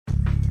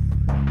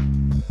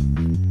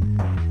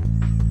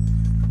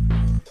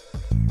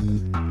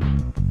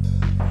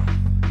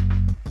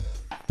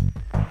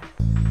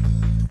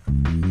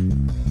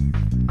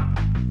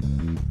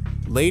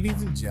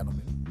Ladies and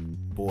gentlemen,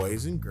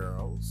 boys and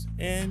girls,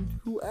 and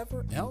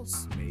whoever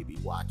else may be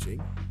watching,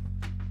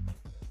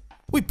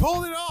 we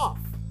pulled it off,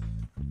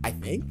 I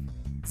think.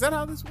 Is that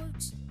how this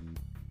works?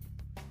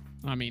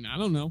 I mean, I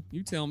don't know.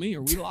 You tell me.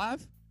 Are we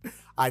live?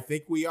 I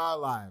think we are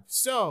live.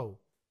 So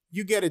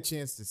you get a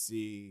chance to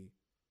see,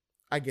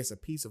 I guess, a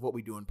piece of what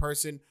we do in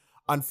person.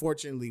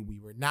 Unfortunately,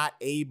 we were not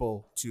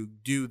able to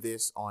do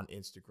this on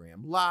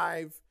Instagram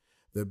Live.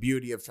 The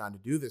beauty of trying to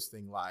do this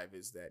thing live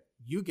is that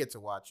you get to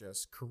watch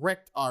us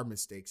correct our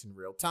mistakes in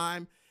real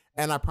time.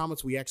 And I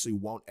promise we actually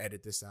won't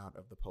edit this out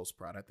of the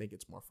post-prod. I think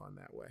it's more fun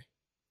that way.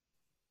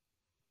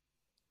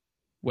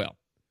 Well,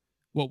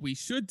 what we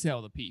should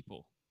tell the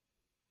people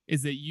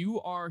is that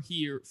you are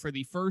here for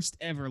the first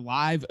ever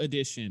live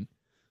edition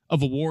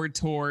of Award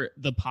Tour,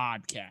 the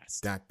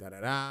podcast. Da, da,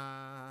 da,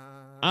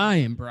 da. I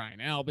am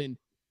Brian Albin.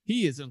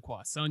 He is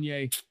Nkwa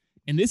Sonye.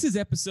 And this is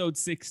episode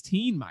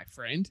 16, my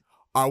friend.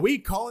 Are we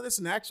calling this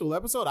an actual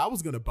episode? I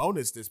was going to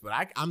bonus this, but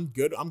I'm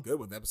good. I'm good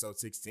with episode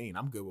 16.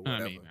 I'm good with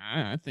whatever. I mean,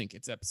 I think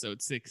it's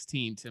episode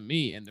 16 to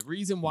me. And the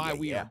reason why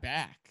we are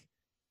back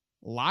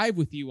live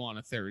with you on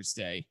a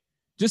Thursday,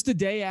 just a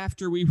day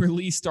after we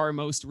released our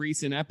most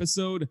recent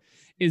episode,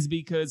 is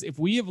because if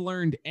we have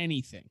learned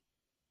anything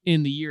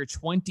in the year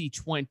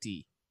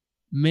 2020,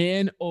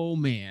 man, oh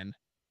man,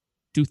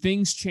 do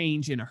things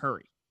change in a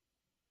hurry.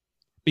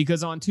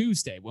 Because on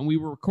Tuesday, when we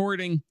were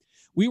recording,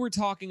 we were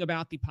talking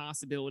about the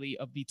possibility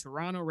of the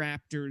Toronto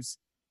Raptors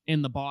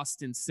and the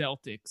Boston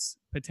Celtics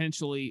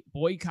potentially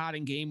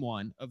boycotting Game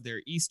 1 of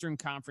their Eastern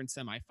Conference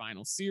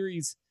semifinal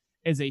series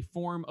as a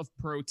form of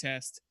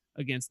protest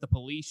against the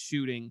police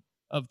shooting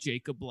of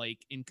Jacob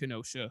Blake in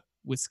Kenosha,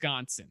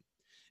 Wisconsin.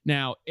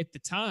 Now, at the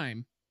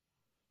time,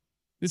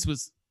 this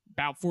was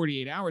about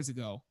 48 hours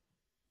ago,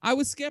 I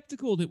was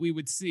skeptical that we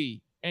would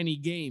see any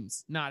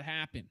games not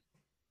happen.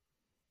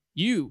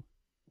 You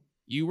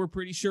were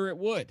pretty sure it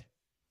would.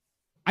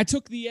 I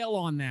took the L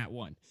on that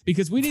one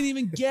because we didn't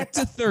even get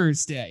to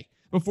Thursday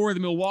before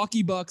the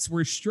Milwaukee Bucks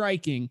were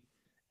striking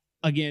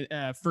again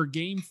for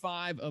Game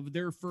 5 of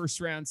their first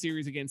round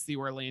series against the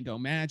Orlando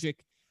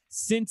Magic.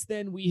 Since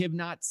then, we have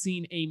not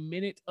seen a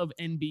minute of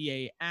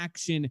NBA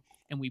action,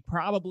 and we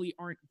probably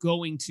aren't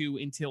going to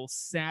until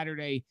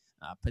Saturday,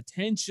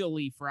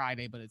 potentially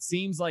Friday, but it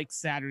seems like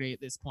Saturday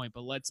at this point.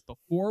 But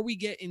before we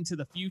get into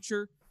the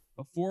future,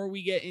 before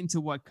we get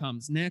into what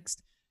comes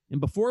next, and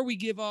before we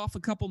give off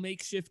a couple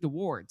makeshift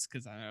awards,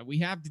 because we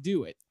have to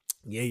do it.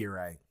 Yeah, you're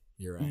right.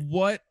 You're right.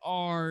 What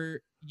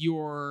are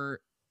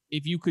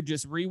if you could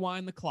just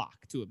rewind the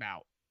clock to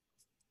about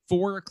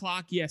 4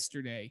 o'clock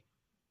yesterday,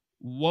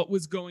 what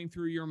was going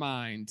through your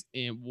mind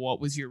and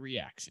what was your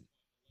reaction?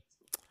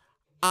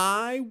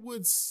 I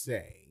would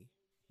say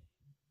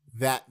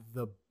that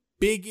the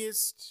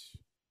biggest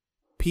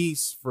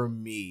piece for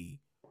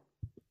me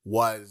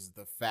was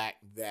the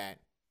fact that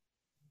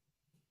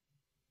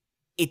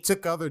it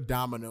took other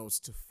dominoes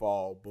to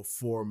fall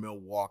before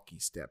Milwaukee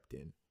stepped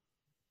in.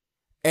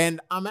 And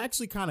I'm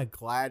actually kind of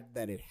glad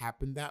that it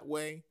happened that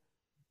way,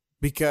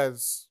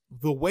 because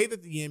the way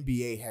that the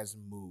NBA has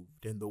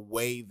moved and the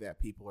way that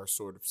people are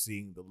sort of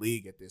seeing the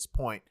league at this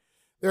point,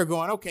 they're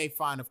going, okay,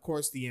 fine. Of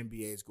course, the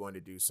NBA is going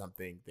to do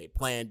something. They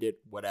planned it,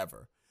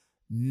 whatever.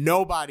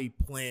 Nobody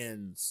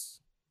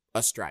plans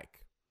a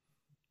strike.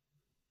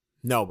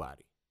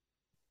 Nobody.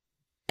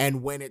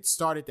 And when it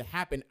started to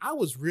happen, I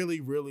was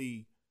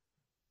really,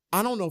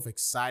 I don't know if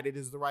excited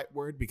is the right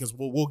word, because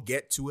we'll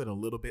get to it a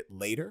little bit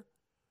later.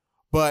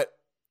 But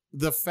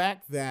the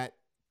fact that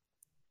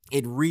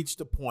it reached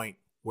a point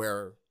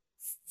where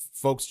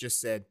folks just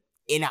said,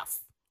 enough,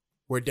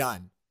 we're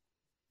done.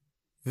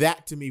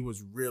 That to me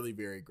was really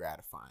very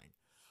gratifying.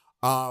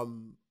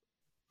 I'm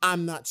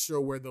not sure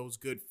where those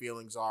good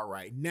feelings are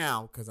right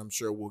now, because I'm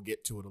sure we'll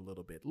get to it a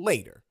little bit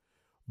later.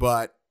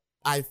 But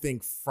I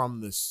think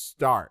from the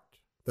start,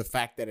 the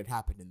fact that it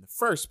happened in the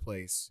first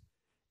place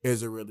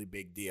is a really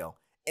big deal.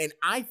 And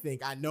I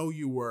know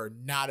you were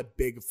not a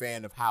big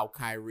fan of how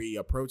Kyrie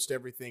approached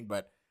everything,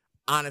 but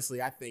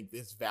honestly, I think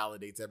this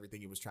validates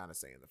everything he was trying to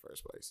say in the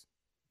first place.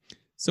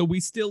 So we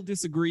still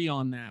disagree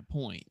on that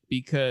point,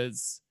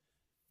 because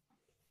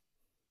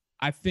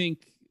I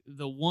think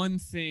the one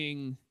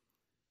thing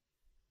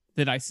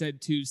that I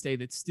said Tuesday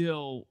that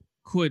still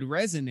could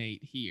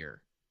resonate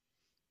here,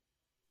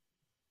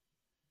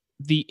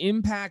 the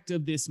impact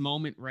of this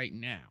moment right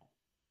now,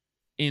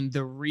 and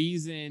the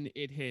reason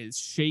it has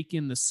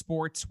shaken the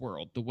sports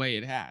world the way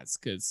it has,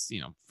 because,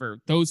 for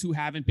those who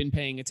haven't been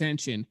paying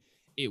attention,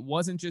 it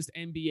wasn't just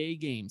NBA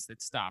games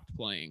that stopped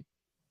playing.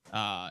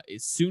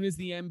 As soon as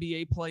the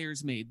NBA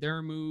players made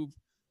their move,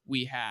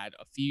 we had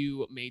a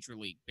few Major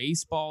League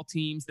Baseball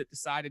teams that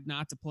decided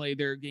not to play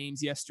their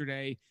games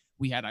yesterday.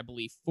 We had, I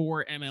believe,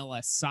 4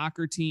 MLS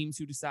soccer teams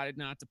who decided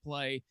not to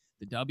play.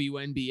 The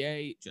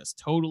WNBA just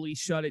totally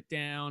shut it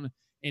down.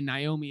 And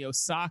Naomi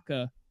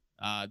Osaka,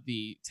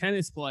 the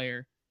tennis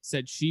player,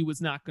 said she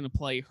was not going to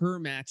play her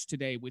match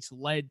today, which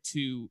led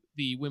to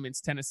the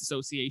Women's Tennis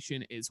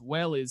Association, as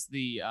well as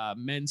the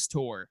men's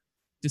tour,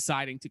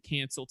 deciding to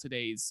cancel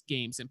today's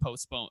games and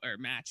postpone or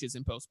matches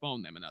and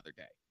postpone them another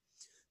day.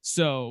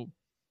 So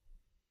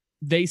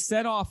they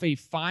set off a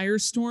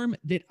firestorm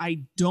that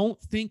I don't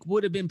think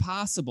would have been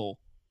possible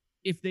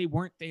if they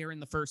weren't there in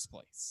the first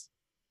place.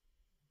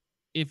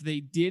 If they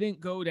didn't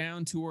go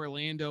down to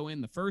Orlando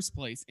in the first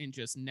place and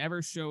just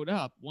never showed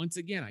up, once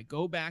again, I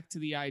go back to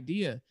the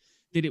idea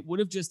that it would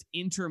have just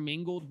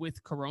intermingled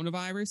with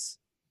coronavirus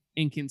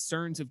and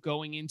concerns of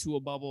going into a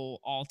bubble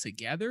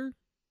altogether.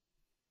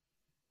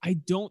 I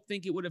don't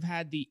think it would have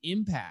had the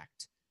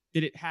impact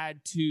that it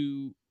had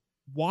to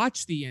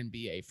watch the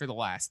NBA for the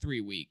last 3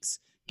 weeks,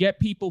 get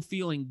people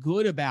feeling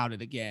good about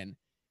it again,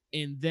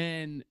 and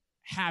then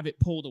have it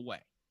pulled away.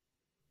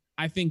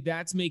 I think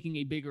that's making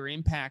a bigger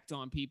impact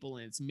on people,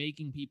 and it's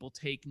making people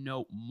take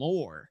note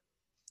more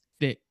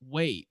that,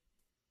 wait,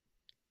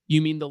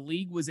 you mean the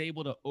league was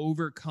able to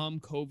overcome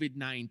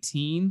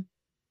COVID-19?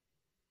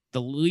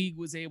 The league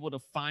was able to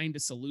find a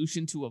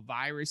solution to a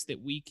virus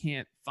that we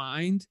can't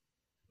find,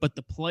 but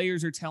the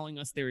players are telling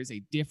us there is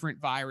a different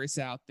virus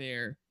out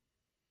there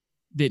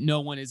that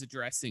no one is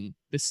addressing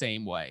the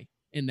same way,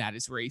 and that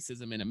is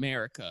racism in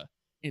America.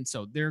 And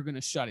so they're going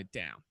to shut it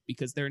down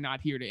because they're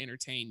not here to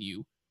entertain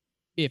you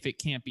if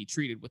it can't be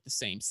treated with the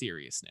same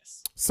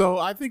seriousness. So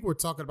I think we're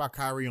talking about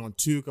Kyrie on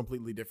two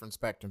completely different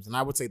spectrums. And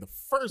I would say the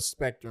first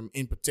spectrum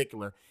in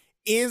particular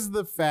is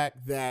the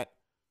fact that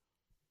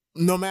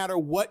no matter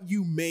what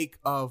you make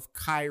of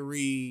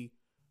Kyrie,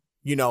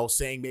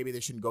 saying maybe they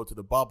shouldn't go to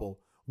the bubble,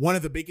 one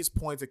of the biggest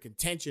points of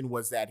contention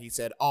was that he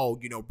said,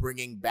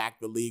 bringing back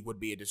the league would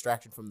be a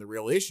distraction from the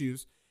real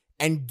issues.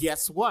 And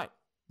guess what?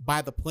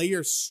 By the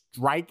players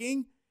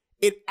striking,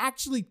 it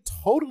actually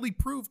totally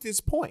proved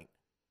his point.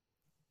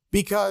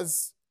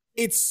 Because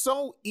it's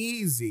so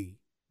easy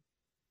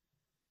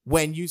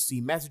when you see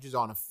messages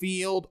on a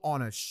field,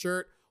 on a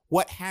shirt,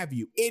 what have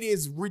you. It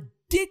is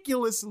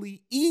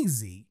ridiculously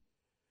easy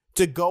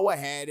to go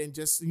ahead and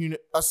just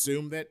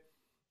assume that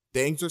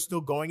things are still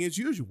going as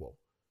usual.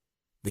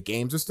 The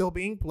games are still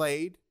being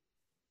played.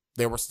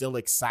 There were still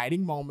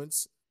exciting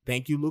moments.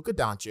 Thank you, Luka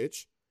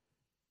Doncic.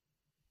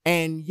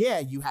 And yeah,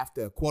 you have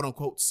to, quote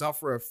unquote,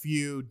 suffer a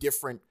few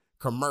different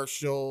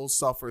commercials,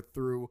 suffer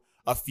through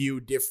a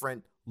few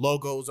different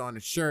logos on a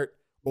shirt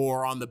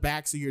or on the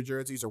backs of your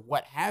jerseys or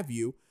what have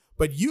you,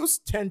 but you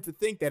tend to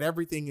think that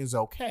everything is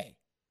okay.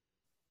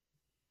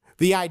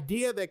 The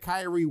idea that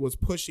Kyrie was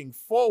pushing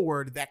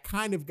forward that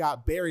kind of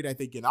got buried, I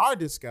think, in our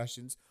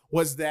discussions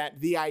was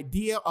that the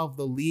idea of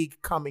the league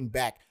coming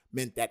back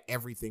meant that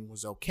everything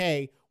was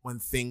okay when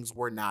things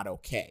were not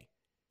okay.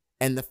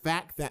 And the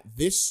fact that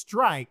this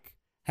strike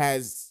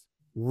has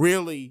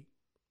really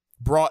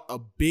brought a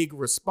big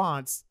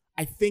response,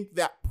 I think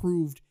that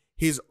proved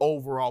his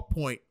overall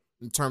point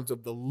in terms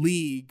of the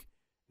league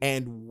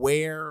and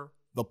where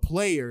the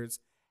players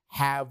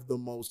have the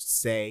most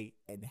say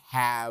and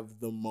have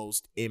the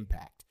most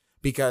impact.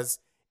 Because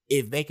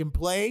if they can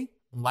play,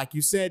 like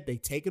you said, they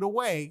take it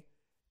away,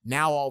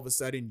 now all of a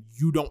sudden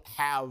you don't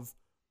have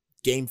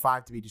Game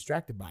 5 to be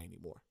distracted by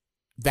anymore.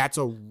 That's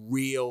a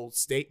real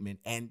statement,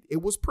 and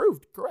it was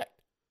proved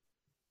correct.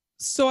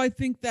 So I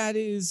think that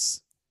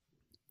is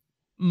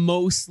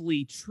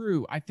mostly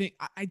true. I think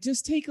I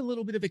just take a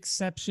little bit of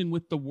exception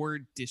with the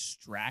word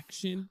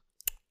distraction.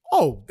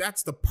 Oh,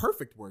 that's the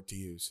perfect word to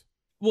use.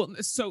 Well,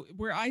 so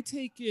where I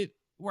take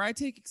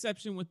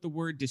exception with the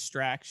word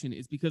distraction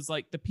is because,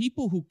 like, the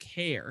people who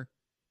care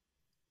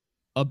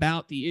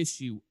about the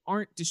issue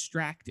aren't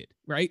distracted,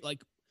 right?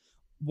 Like,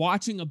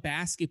 watching a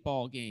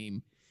basketball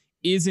game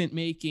isn't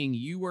making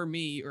you or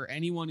me or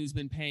anyone who's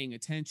been paying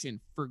attention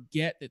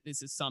forget that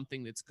this is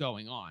something that's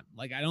going on.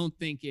 Like, I don't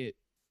think it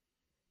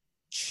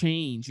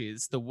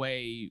changes the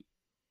way,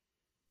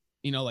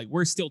 like,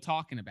 we're still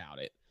talking about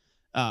it.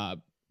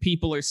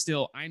 People are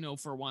still, I know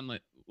for one,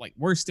 like,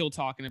 we're still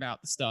talking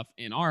about the stuff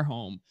in our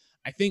home.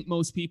 I think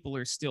most people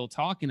are still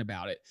talking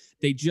about it.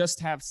 They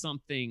just have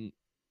something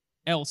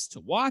else to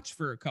watch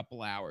for a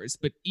couple hours.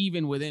 But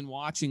even within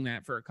watching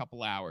that for a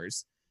couple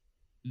hours,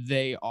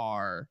 they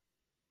are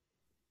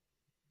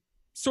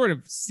sort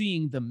of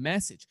seeing the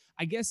message.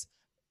 I guess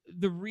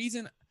the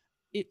reason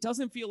it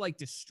doesn't feel like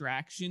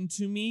distraction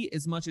to me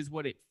as much as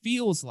what it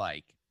feels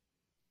like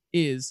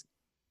is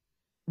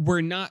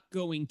we're not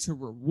going to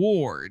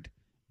reward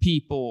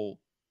people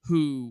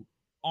who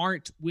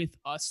aren't with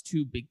us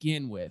to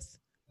begin with,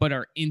 but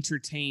are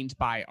entertained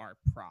by our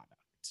product.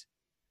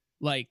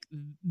 Like,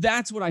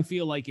 that's what I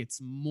feel like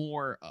it's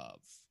more of.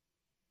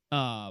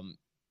 I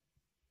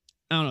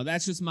don't know.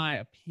 That's just my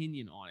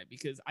opinion on it,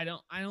 because I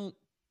don't,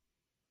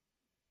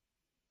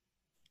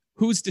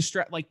 who's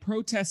like,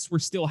 protests were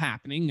still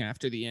happening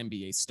after the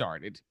NBA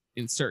started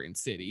in certain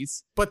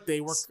cities, but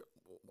they were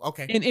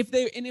okay. And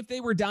if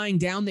they were dying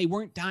down, they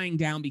weren't dying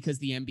down because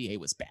the NBA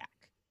was back.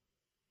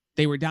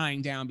 They were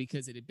dying down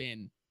because it had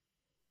been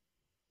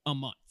a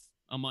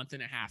month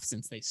and a half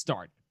since they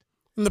started.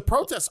 And the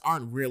protests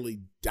aren't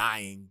really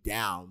dying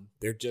down.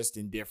 They're just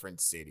in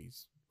different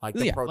cities. Like,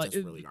 the protests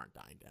really aren't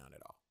dying down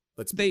at all.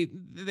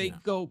 They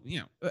go,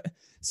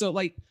 so,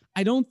 like,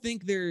 I don't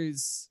think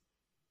there's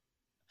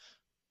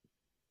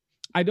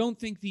I don't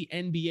think the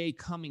NBA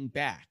coming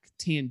back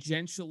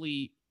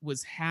tangentially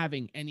was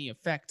having any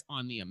effect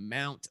on the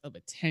amount of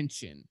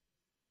attention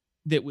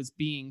that was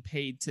being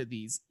paid to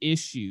these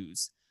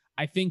issues.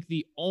 I think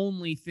the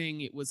only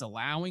thing it was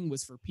allowing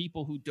was for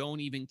people who don't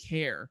even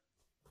care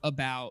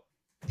about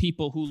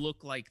people who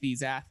look like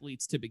these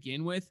athletes to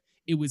begin with.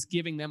 It was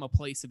giving them a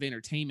place of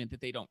entertainment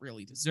that they don't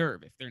really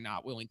deserve if they're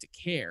not willing to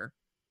care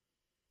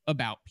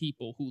about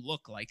people who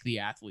look like the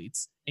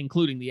athletes,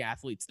 including the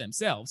athletes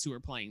themselves who are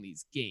playing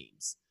these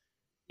games,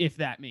 if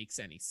that makes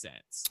any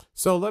sense.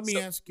 So let me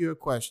ask you a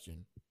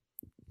question.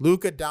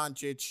 Luka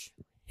Doncic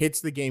hits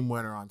the game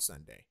winner on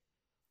Sunday.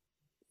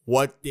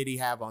 What did he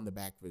have on the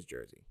back of his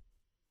jersey?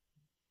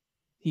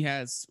 He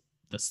has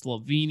the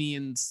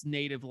Slovenian's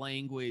native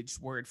language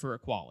word for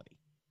equality.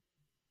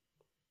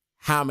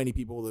 How many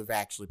people have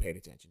actually paid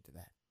attention to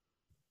that?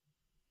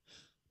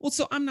 Well,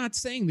 so I'm not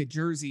saying that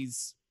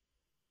jerseys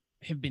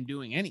have been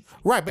doing anything.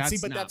 Right,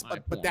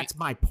 but that's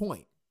my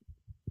point.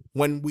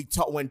 When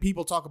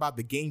people talk about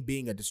the game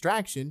being a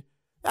distraction,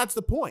 that's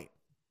the point.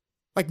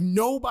 Like,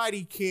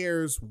 nobody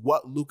cares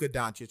what Luka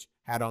Doncic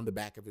had on the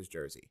back of his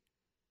jersey.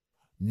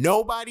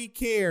 Nobody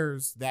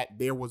cares that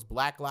there was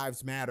Black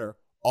Lives Matter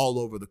all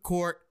over the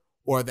court,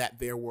 or that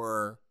there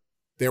were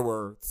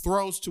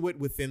throws to it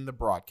within the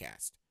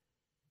broadcast.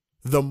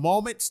 The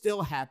moment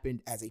still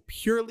happened as a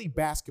purely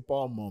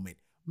basketball moment,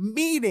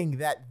 meaning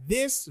that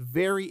this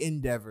very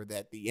endeavor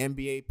that the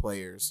NBA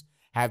players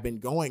have been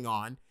going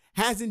on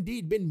has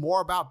indeed been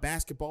more about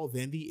basketball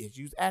than the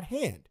issues at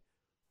hand.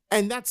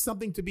 And that's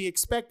something to be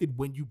expected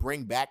when you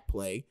bring back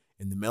play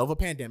in the middle of a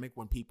pandemic,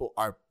 when people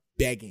are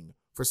begging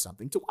for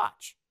something to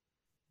watch.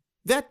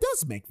 That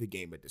does make the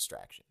game a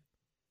distraction.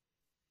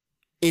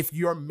 If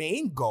your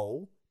main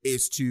goal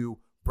is to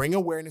bring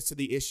awareness to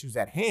the issues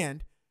at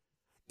hand,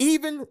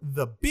 even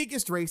the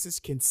biggest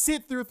racists can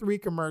sit through 3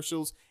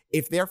 commercials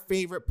if their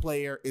favorite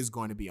player is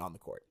going to be on the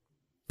court.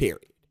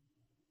 Period.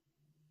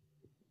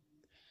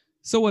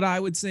 So what I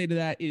would say to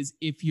that is,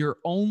 if your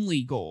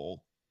only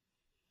goal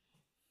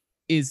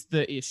is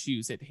the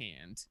issues at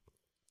hand,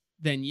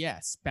 then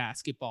yes,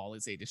 basketball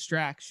is a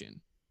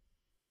distraction.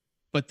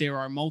 But there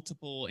are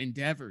multiple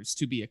endeavors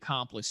to be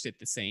accomplished at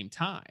the same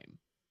time.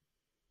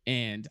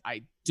 And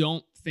I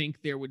don't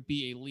think there would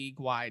be a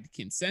league-wide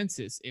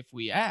consensus if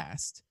we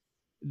asked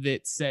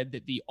that said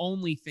that the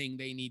only thing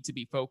they need to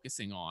be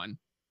focusing on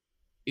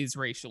is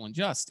racial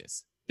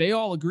injustice. They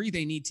all agree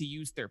they need to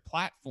use their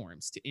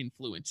platforms to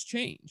influence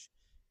change.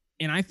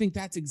 And I think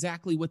that's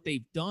exactly what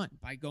they've done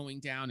by going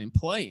down and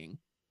playing,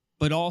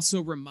 but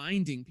also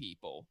reminding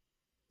people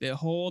that,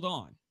 hold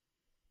on,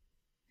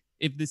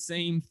 if the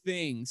same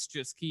things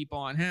just keep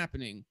on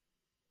happening,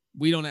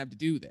 we don't have to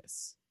do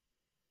this.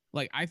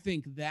 Like, I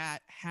think that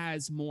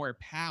has more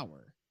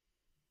power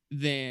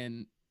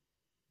than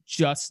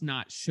just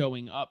not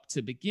showing up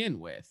to begin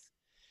with.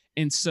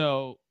 And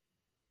so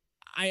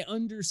I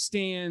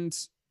understand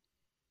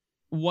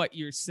what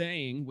you're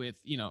saying with,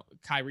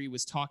 Kyrie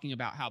was talking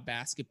about how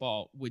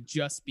basketball would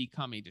just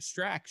become a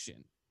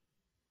distraction.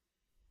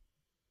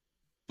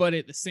 But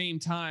at the same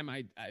time,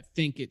 I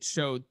think it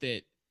showed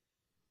that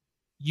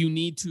you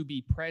need to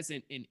be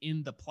present and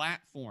in the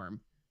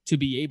platform to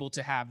be able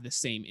to have the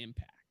same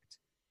impact.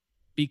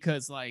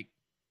 Because, like,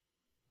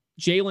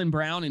 Jaylen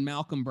Brown and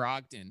Malcolm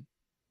Brogdon,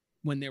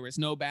 when there was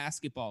no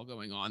basketball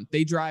going on,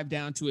 they drive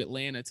down to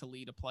Atlanta to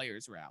lead a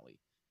players rally.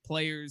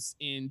 Players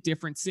in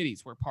different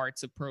cities were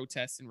parts of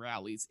protests and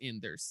rallies in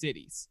their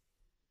cities.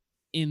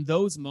 In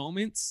those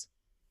moments,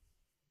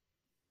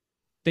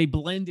 they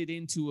blended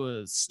into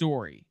a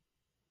story.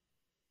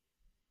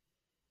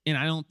 And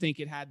I don't think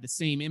it had the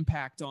same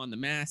impact on the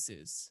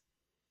masses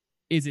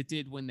as it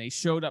did when they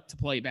showed up to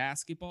play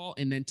basketball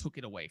and then took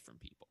it away from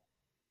people.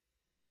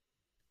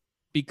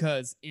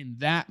 Because in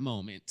that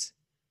moment,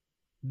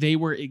 they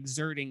were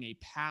exerting a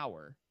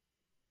power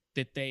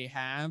that they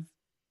have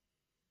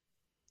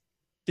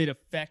that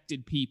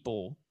affected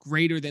people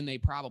greater than they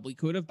probably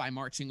could have by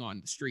marching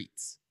on the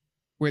streets,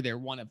 where they're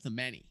one of the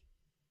many.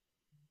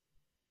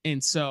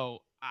 And so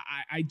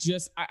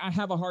I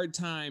have a hard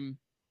time.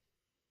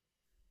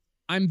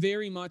 I'm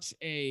very much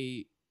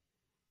a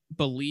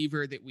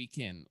believer that we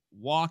can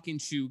walk and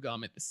chew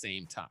gum at the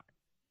same time.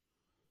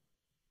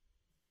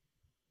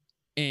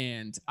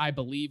 And I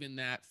believe in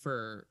that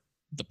for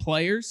the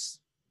players,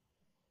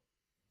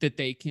 that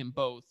they can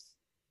both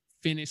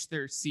finish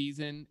their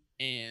season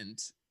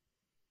and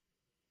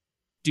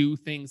do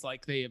things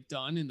like they have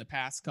done in the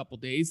past couple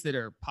days that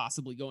are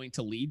possibly going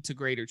to lead to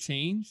greater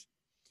change.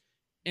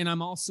 And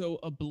I'm also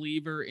a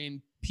believer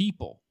in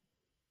people,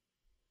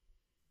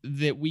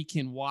 that we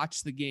can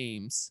watch the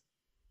games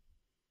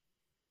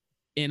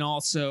and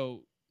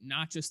also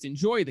not just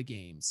enjoy the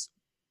games,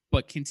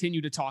 but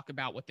continue to talk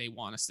about what they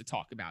want us to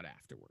talk about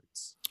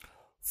afterwards.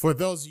 For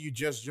those of you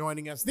just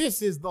joining us,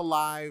 this is the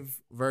live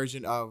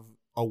version of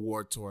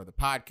Award Tour, the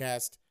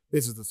podcast.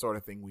 This is the sort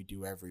of thing we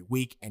do every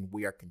week, and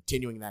we are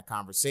continuing that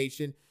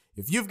conversation.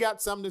 If you've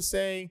got something to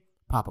say,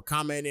 pop a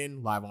comment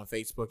in live on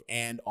Facebook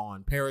and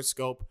on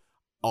Periscope.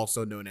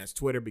 also known as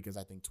Twitter, because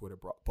I think Twitter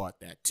bought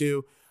that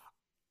too.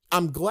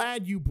 I'm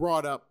glad you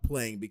brought up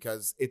playing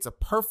because it's a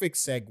perfect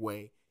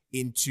segue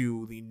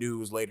into the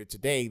news later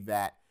today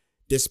that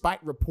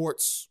despite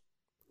reports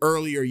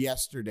earlier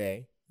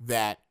yesterday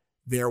that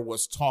there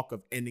was talk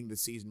of ending the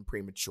season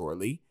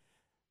prematurely,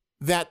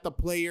 that the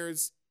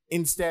players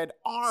instead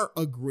are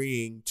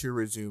agreeing to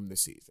resume the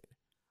season.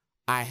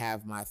 I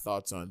have my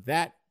thoughts on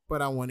that,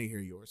 but I want to hear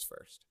yours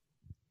first.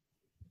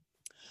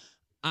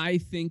 I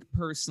think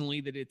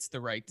personally that it's the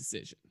right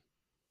decision.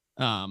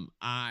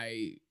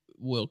 I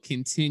will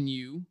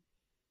continue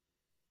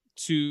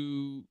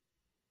to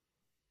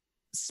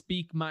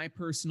speak my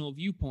personal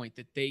viewpoint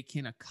that they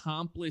can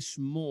accomplish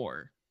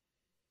more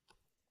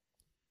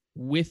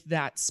with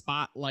that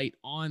spotlight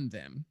on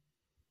them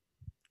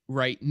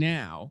right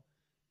now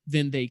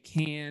than they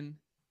can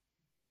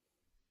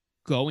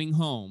going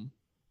home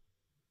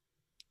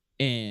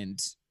and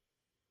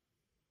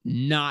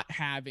not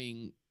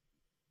having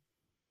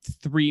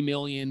 3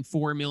 million,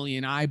 4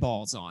 million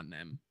eyeballs on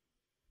them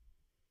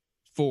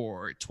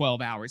for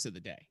 12 hours of the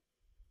day.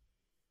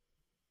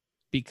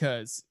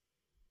 Because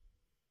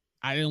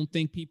I don't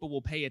think people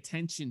will pay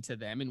attention to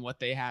them and what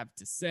they have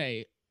to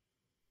say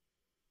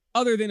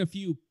other than a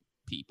few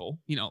people.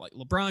 You know, like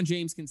LeBron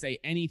James can say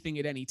anything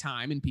at any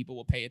time and people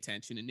will pay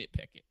attention and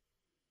nitpick it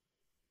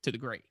to the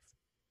grave.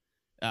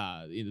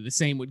 The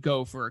same would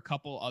go for a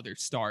couple other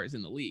stars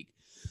in the league.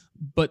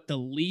 But the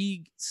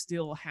league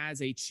still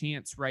has a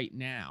chance right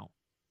now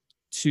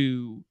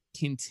to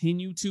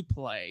continue to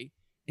play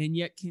and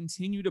yet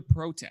continue to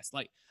protest.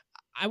 Like,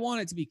 I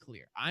want it to be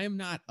clear. I am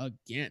not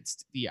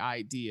against the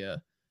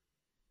idea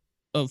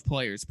of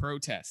players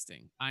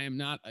protesting. I am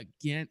not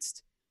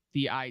against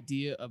the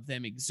idea of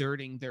them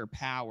exerting their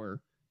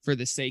power for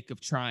the sake of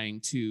trying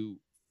to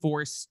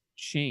force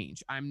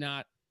change. I'm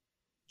not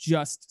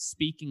just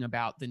speaking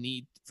about the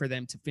need for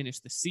them to finish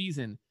the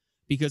season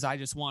because I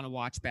just want to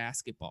watch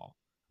basketball.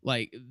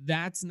 Like,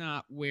 that's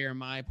not where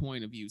my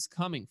point of view is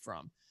coming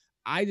from.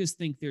 I just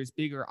think there's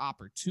bigger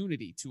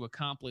opportunity to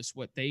accomplish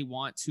what they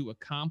want to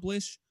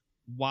accomplish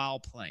while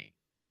playing.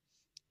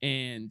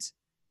 And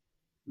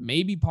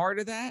maybe part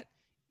of that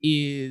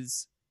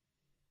is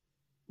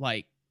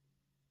like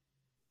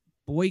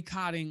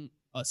boycotting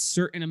a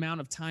certain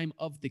amount of time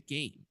of the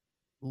game,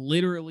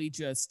 literally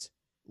just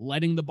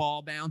letting the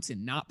ball bounce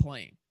and not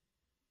playing.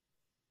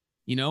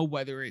 You know,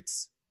 whether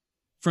it's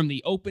from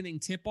the opening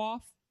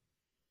tip-off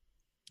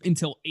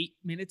until 8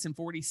 minutes and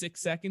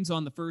 46 seconds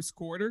on the first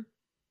quarter,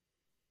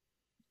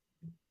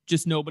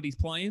 just nobody's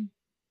playing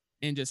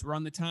and just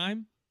run the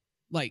time.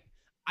 Like,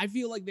 I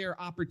feel like there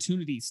are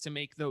opportunities to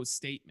make those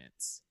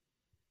statements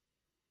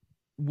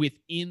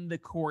within the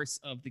course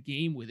of the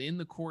game, within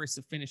the course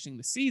of finishing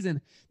the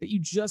season, that you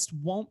just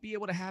won't be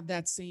able to have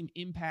that same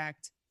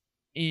impact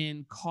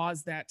and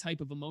cause that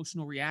type of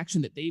emotional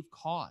reaction that they've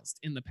caused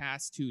in the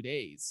past 2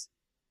 days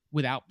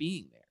without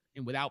being there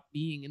and without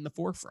being in the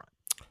forefront.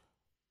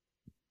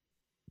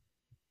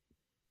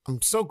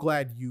 I'm so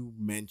glad you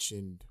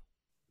mentioned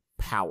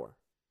power,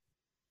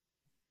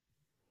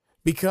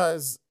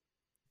 because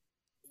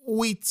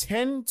we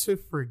tend to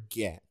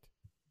forget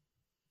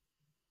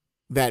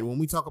that when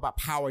we talk about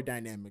power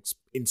dynamics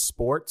in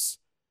sports,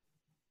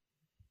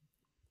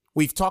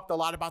 we've talked a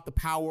lot about the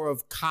power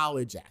of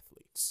college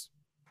athletes,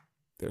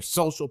 their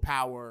social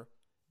power,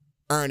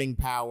 earning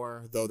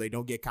power, though they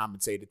don't get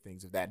compensated,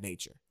 things of that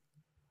nature.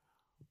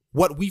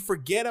 What we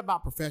forget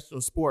about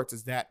professional sports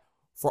is that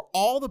for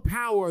all the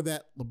power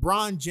that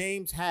LeBron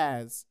James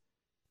has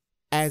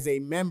as a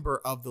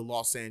member of the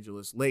Los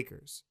Angeles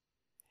Lakers,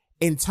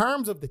 in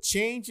terms of the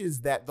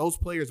changes that those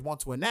players want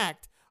to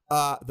enact,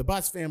 the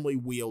Buss family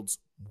wields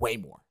way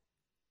more.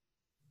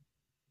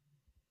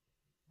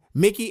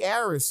 Mickey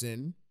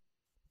Arison,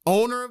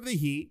 owner of the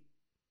Heat,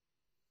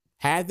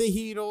 had the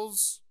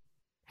Heatles,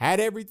 had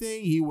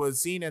everything. He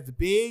was seen as a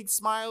big,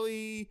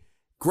 smiley,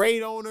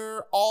 great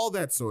owner, all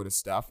that sort of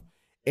stuff.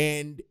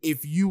 And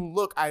if you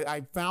look,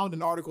 I found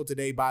an article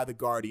today by The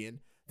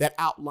Guardian that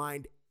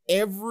outlined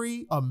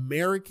every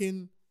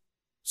American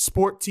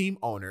sport team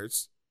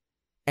owners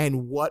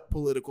and what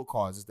political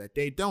causes that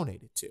they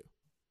donated to.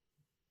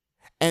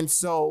 And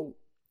so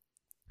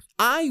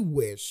I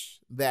wish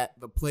that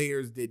the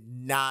players did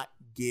not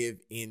give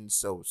in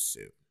so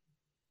soon.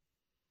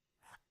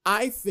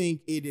 I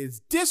think it is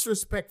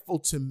disrespectful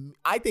to me.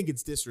 I think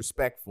it's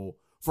disrespectful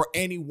for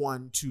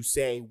anyone to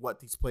say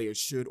what these players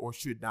should or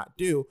should not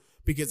do,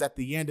 because at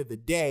the end of the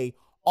day,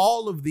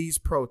 all of these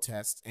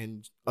protests,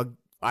 and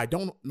I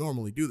don't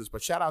normally do this,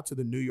 but shout out to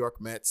the New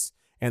York Mets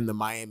and the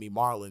Miami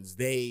Marlins.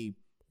 They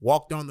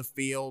walked on the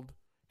field,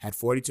 had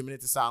 42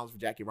 minutes of silence for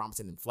Jackie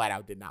Robinson, and flat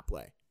out did not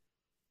play.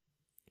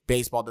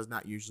 Baseball does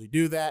not usually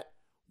do that.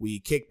 We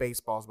kick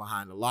baseballs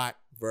behind a lot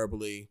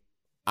verbally.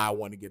 I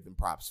want to give them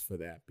props for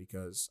that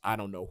because I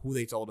don't know who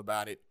they told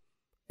about it.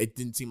 It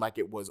didn't seem like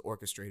it was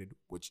orchestrated,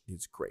 which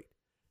is great.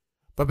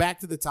 But back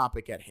to the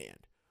topic at hand.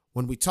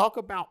 When we talk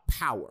about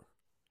power,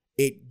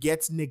 it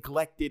gets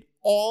neglected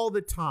all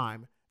the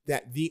time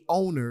that the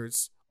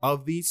owners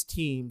of these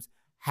teams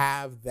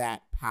have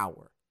that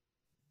power.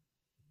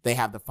 They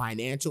have the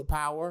financial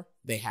power.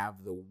 They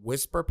have the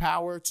whisper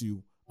power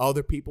to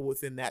other people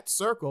within that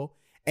circle.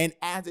 And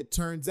as it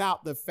turns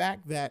out, the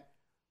fact that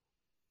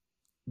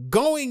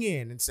going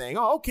in and saying,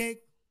 oh, okay,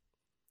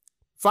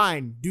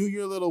 fine, do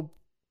your little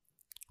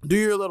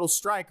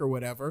strike or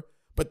whatever,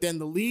 but then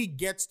the league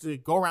gets to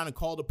go around and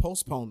call the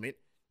postponement,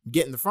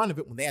 get in the front of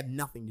it when they had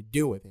nothing to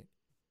do with it.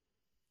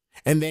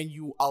 And then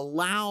you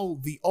allow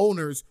the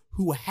owners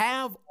who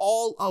have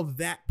all of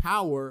that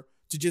power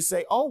to just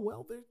say, oh,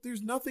 well,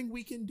 there's nothing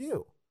we can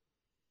do.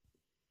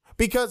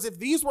 Because if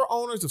these were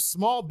owners of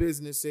small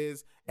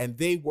businesses and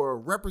they were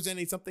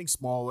representing something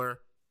smaller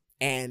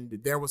and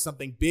there was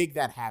something big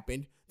that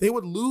happened, they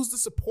would lose the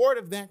support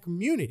of that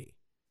community.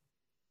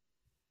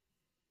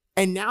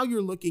 And now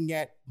you're looking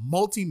at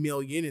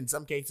multi-million, in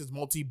some cases,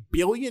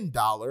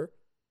 multi-billion-dollar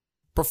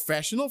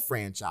professional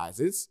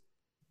franchises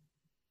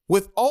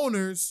with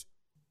owners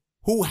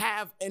who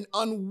have an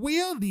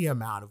unwieldy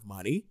amount of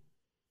money,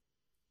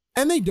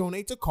 and they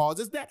donate to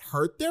causes that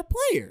hurt their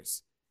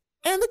players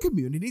and the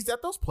communities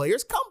that those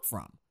players come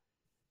from.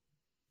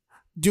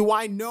 Do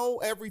I know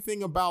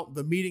everything about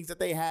the meetings that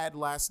they had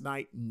last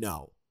night?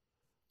 No.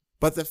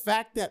 But the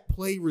fact that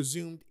play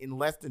resumed in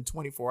less than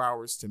 24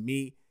 hours to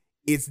me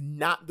is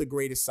not the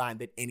greatest sign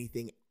that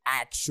anything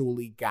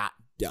actually got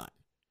done.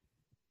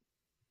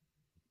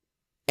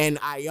 And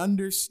I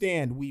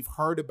understand, we've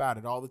heard about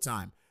it all the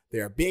time.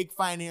 There are big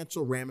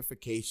financial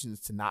ramifications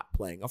to not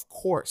playing, of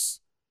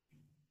course.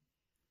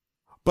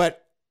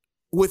 But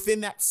within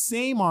that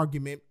same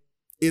argument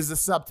is a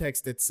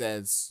subtext that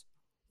says,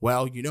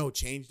 well,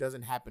 change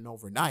doesn't happen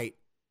overnight.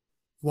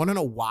 You want to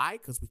know why?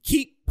 Because we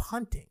keep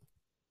punting.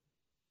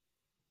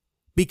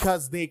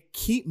 Because they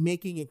keep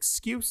making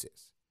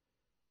excuses.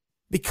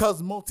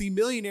 Because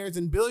multimillionaires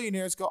and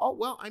billionaires go, oh,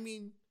 well, I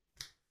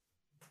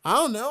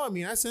don't know.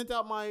 I sent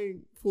out my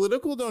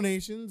political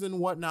donations and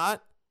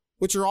whatnot,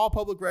 which are all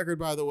public record,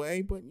 by the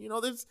way. But,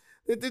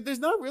 there's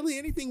not really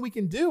anything we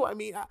can do.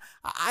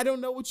 I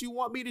don't know what you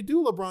want me to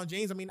do, LeBron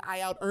James.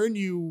 I out-earn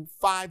you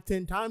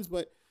 5-10 times,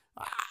 but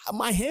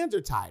my hands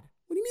are tied.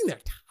 What do you mean they're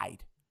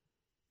tied?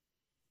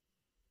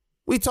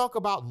 We talk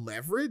about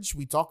leverage.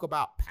 We talk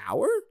about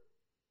power.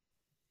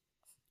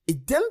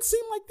 It doesn't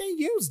seem like they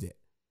used it.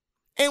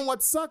 And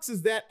what sucks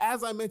is that,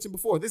 as I mentioned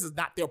before, this is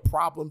not their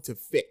problem to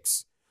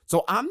fix.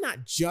 So I'm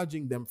not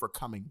judging them for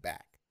coming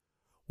back.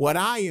 What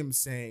I am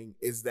saying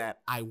is that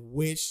I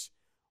wish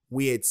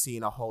we had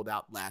seen a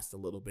holdout last a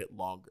little bit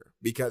longer,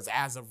 because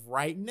as of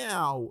right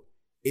now,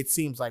 it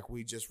seems like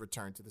we just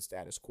returned to the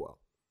status quo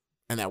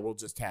and that we'll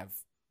just have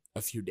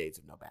a few days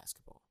of no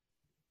basketball.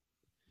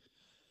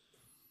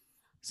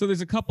 So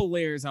there's a couple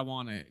layers I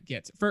want to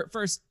get to.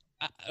 First,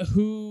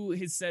 who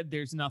has said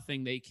there's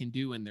nothing they can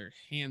do and their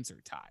hands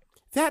are tied?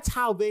 That's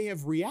how they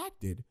have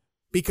reacted,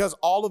 because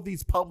all of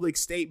these public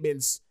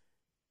statements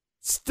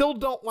still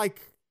don't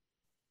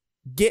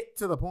get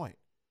to the point.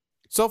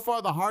 So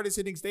far, the hardest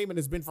hitting statement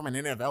has been from an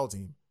NFL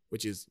team,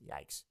 which is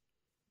yikes.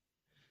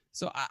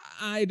 So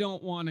I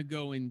don't want to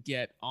go and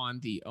get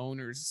on the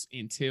owners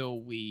until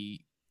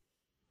we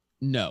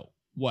know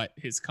what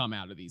has come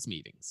out of these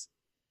meetings,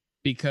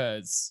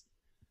 because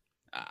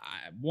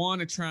I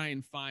want to try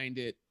and find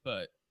it,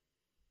 but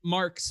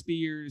Mark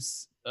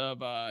Spears of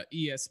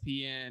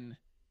ESPN,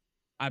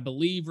 I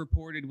believe,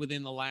 reported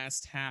within the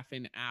last half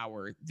an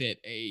hour that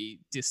a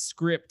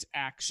Descript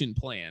action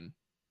plan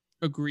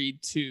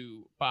agreed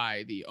to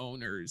by the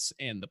owners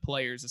and the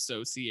Players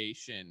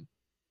Association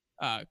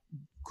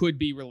could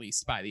be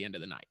released by the end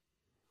of the night.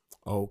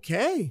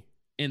 Okay.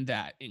 And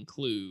that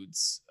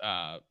includes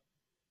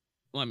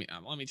let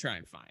me try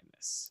and find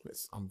this.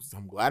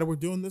 I'm glad we're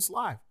doing this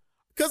live,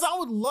 because I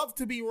would love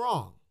to be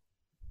wrong.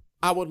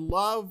 I would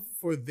love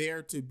for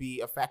there to be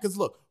a fact. Because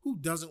look, who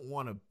doesn't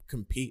want to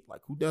compete?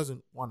 Who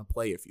doesn't want to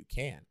play if you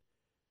can?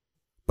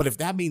 But if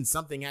that means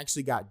something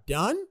actually got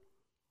done,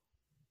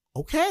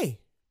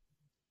 okay.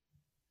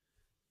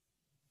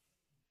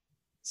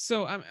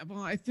 So,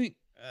 I think,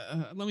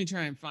 let me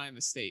try and find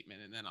the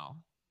statement, and then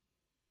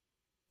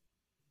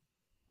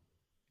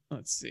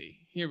let's see.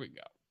 Here we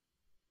go.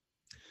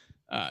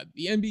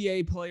 The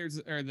NBA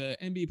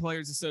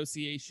Players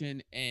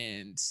Association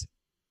and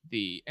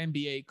the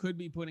NBA could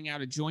be putting out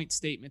a joint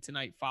statement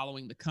tonight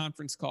following the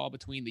conference call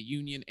between the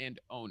union and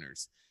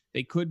owners.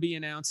 They could be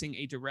announcing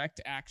a direct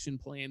action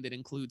plan that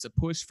includes a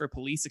push for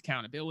police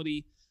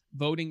accountability,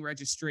 voting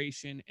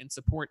registration, and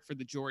support for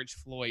the George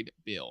Floyd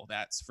bill.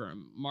 That's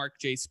from Mark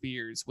J.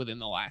 Spears within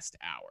the last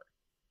hour.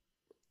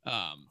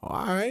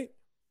 All right.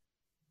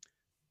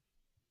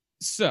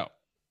 So,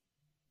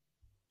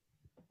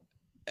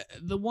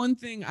 the one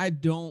thing I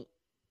don't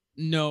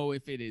know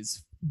if it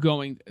is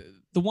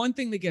the one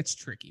thing that gets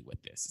tricky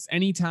with this is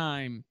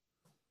anytime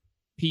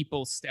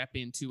people step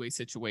into a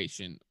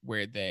situation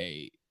where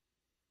they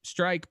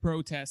strike,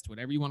 protest,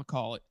 whatever you want to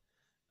call it,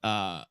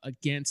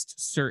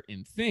 against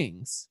certain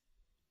things,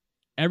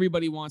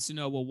 everybody wants to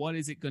know, well, what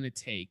is it going to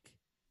take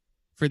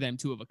for them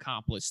to have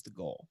accomplished the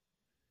goal?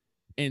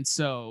 And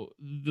so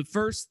the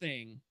first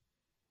thing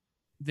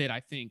that I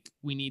think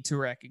we need to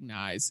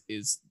recognize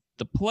is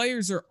the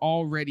players are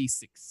already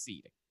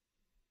succeeding.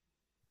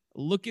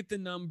 Look at the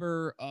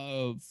number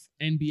of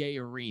NBA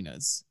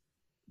arenas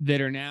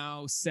that are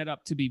now set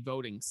up to be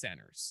voting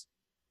centers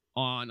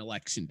on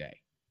election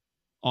day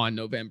on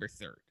November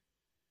 3rd.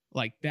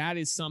 Like, that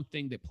is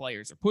something that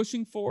players are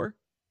pushing for,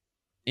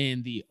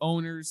 and the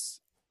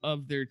owners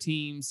of their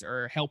teams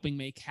are helping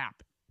make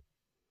happen.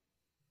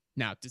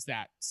 Now, does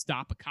that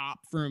stop a cop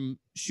from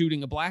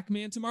shooting a black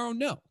man tomorrow?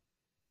 No.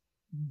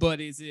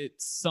 But is it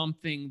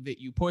something that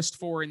you pushed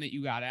for and that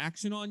you got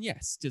action on?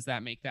 Yes. Does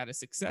that make that a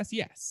success?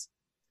 Yes.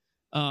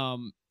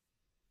 The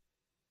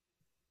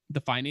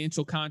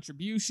financial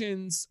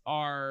contributions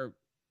are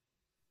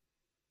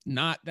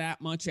not that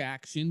much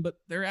action, but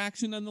they're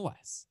action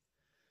nonetheless.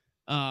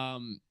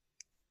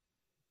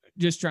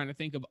 Just trying to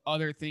think of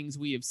other things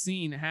we have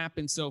seen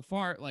happen so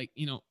far, like,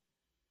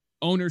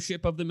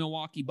 ownership of the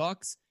Milwaukee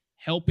Bucks,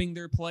 helping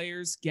their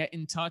players get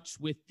in touch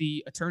with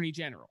the attorney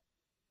general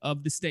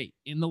of the state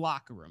in the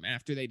locker room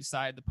after they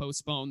decided to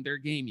postpone their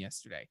game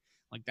yesterday.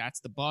 Like, that's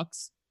the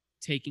Bucks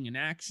taking an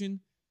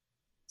action,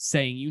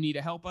 saying, you need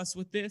to help us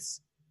with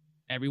this,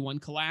 everyone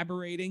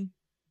collaborating,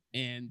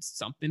 and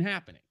something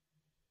happening.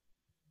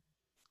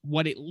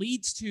 What it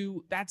leads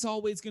to, that's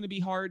always going to be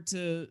hard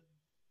to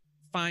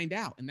find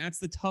out. And that's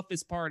the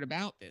toughest part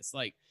about this.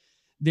 Like,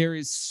 there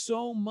is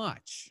so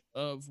much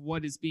of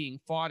what is being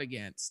fought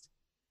against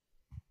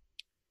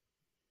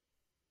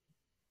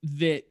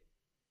that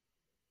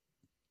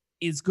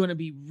is going to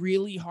be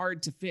really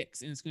hard to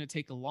fix, and it's going to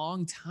take a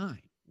long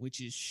time,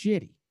 which is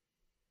shitty.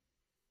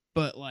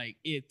 But like,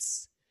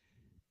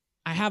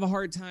 I have a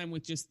hard time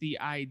with just the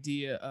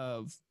idea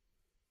of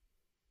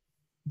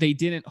they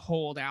didn't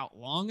hold out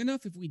long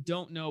enough if we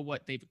don't know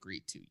what they've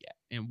agreed to yet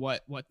and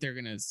what they're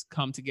going to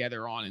come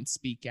together on and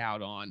speak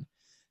out on.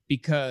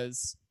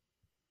 Because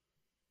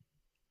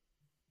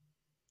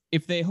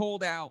if they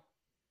hold out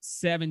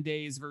 7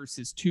 days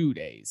versus 2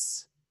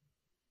 days,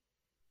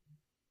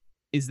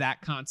 is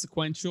that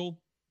consequential?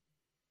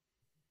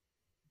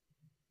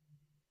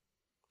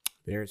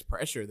 There's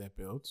pressure that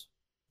builds.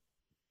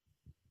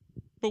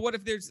 But what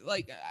if there's,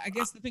 like, I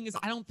guess the thing is,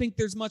 I don't think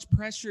there's much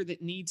pressure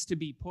that needs to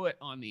be put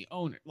on the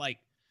owner. Like,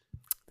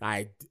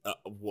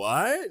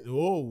 what?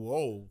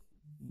 Whoa.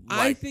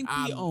 I think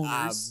the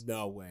owners.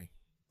 No way.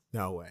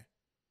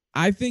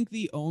 I think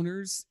the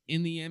owners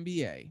in the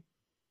NBA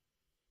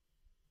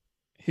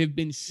have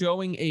been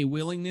showing a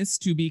willingness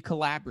to be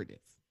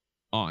collaborative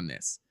on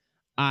this.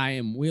 I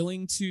am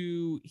willing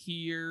to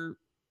hear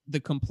the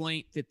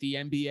complaint that the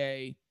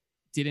NBA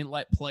didn't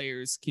let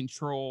players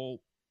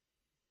control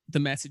the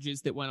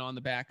messages that went on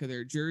the back of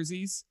their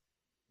jerseys.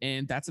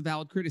 And that's a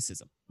valid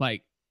criticism.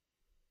 Like,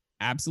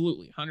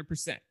 absolutely,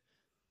 100%.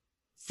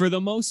 For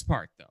the most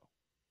part, though,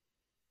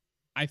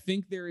 I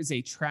think there is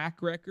a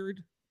track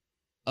record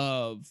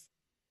of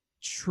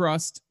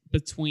trust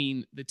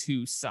between the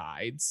two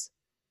sides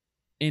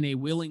and a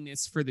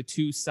willingness for the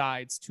two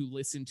sides to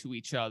listen to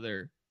each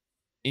other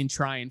and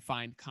try and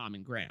find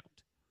common ground,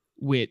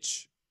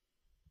 which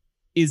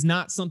is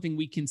not something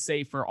we can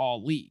say for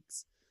all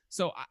leagues.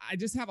 So I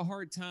just have a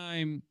hard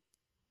time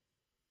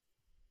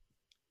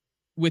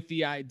with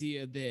the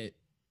idea that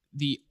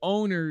the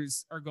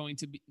owners are going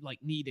to be like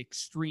need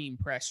extreme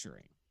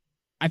pressuring.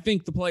 I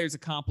think the players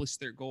accomplished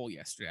their goal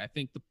yesterday. I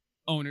think the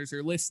owners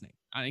are listening.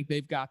 I think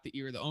they've got the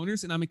ear of the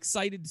owners, and I'm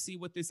excited to see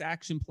what this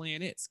action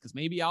plan is, because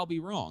maybe I'll be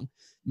wrong.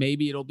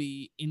 Maybe it'll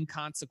be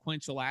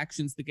inconsequential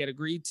actions that get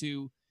agreed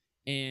to,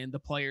 and the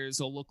players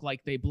will look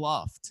like they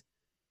bluffed.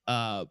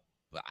 I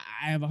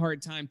have a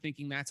hard time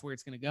thinking that's where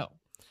it's going to go.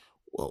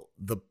 Well,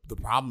 the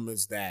problem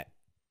is that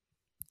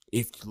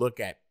if you look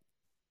at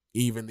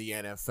even the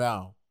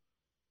NFL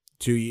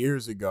 2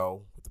 years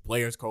ago with the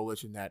Players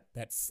Coalition that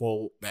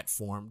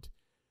formed,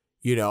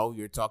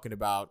 you're talking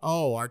about,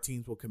 our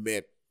teams will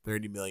commit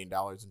 $30 million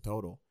in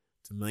total.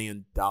 It's $1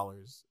 million a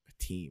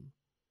team.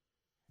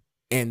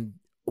 And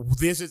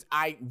this is,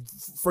 I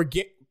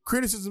forget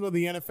criticism of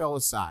the NFL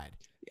aside.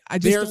 I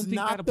just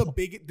don't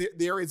think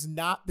there is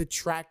not the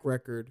track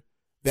record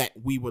that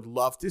we would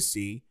love to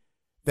see,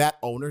 that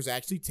owners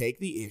actually take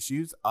the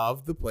issues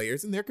of the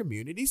players in their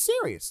community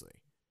seriously.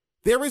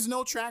 There is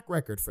no track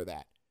record for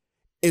that.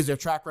 Is there a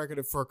track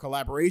record for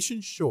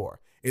collaboration? Sure.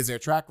 Is there a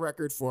track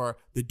record for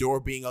the door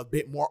being a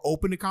bit more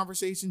open to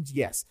conversations?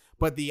 Yes.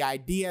 But the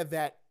idea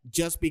that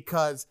just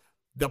because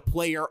the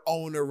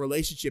player-owner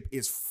relationship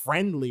is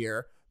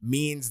friendlier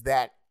means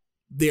that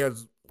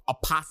there's a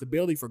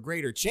possibility for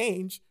greater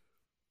change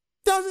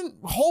doesn't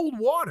hold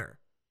water.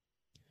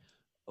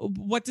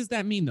 What does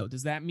that mean, though?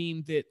 Does that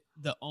mean that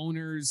the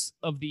owners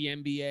of the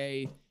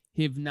NBA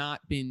have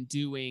not been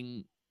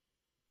doing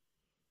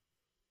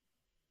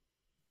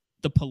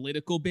the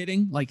political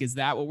bidding? Like, is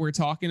that what we're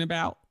talking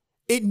about?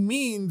 It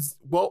means,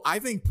 well, I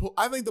think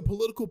the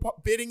political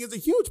bidding is a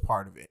huge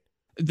part of it.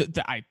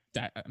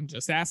 I'm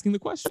just asking the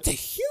question. It's a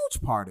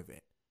huge part of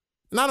it.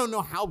 And I don't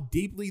know how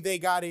deeply they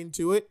got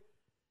into it.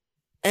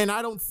 And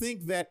I don't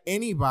think that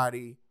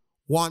anybody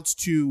wants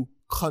to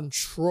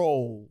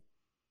control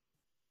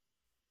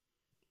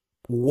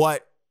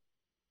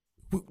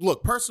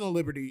Look, personal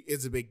liberty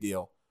is a big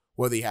deal,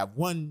 whether you have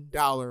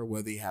 $1,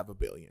 whether you have $1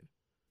 billion.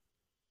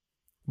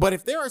 But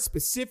if there are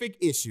specific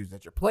issues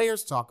that your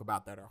players talk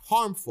about that are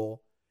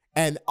harmful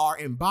and are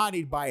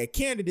embodied by a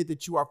candidate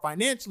that you are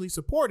financially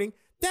supporting,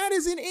 that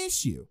is an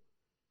issue.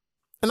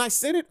 And I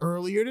said it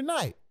earlier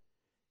tonight.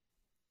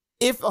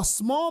 If a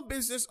small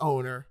business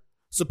owner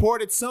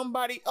supported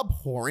somebody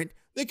abhorrent,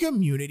 the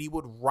community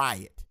would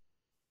riot.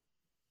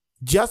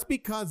 Just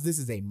because this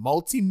is a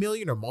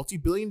multi-million or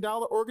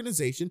multi-billion-dollar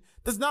organization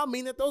does not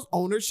mean that those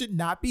owners should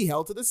not be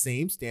held to the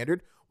same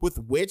standard with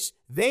which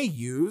they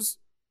use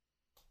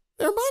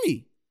their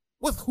money,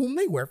 with whom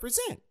they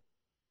represent.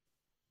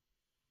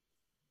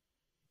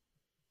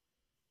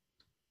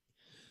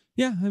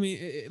 Yeah, I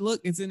mean,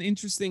 look, it's an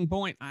interesting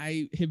point.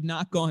 I have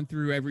not gone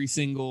through every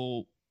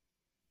single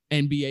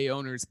NBA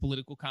owner's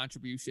political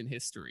contribution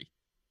history.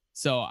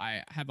 So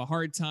I have a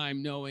hard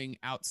time knowing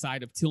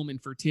outside of Tillman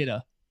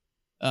Fertitta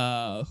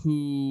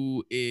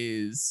who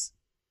is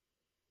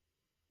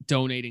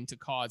donating to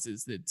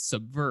causes that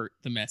subvert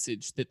the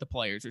message that the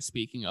players are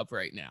speaking of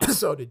right now.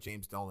 So did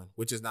James Dolan,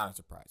 which is not a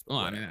surprise. Well,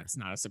 I mean, that's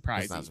not a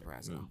surprise. That's not a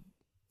surprise, no.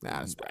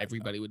 Not a surprise,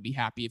 Everybody would be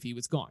happy if he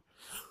was gone.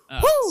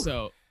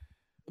 So,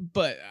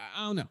 but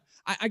I don't know.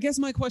 I guess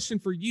my question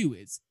for you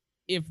is,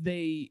 if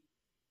they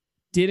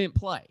didn't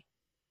play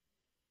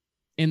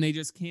and they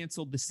just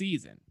canceled the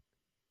season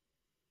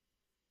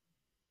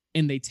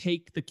and they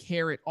take the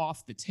carrot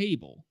off the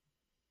table,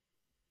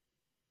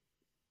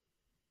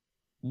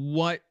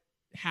 what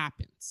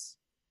happens?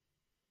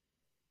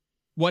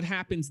 What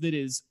happens that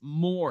is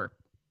more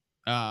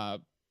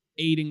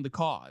aiding the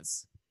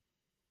cause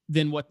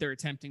than what they're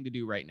attempting to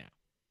do right now?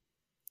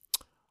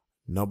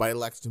 Nobody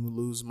likes to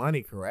lose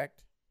money,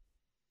 correct?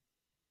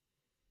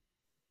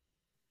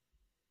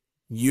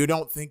 You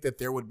don't think that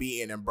there would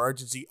be an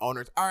emergency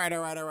owners? All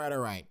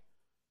right.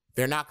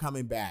 They're not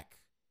coming back.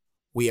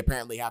 We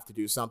apparently have to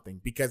do something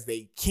because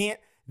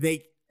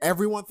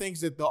everyone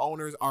thinks that the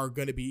owners are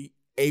going to be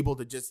able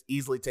to just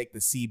easily take the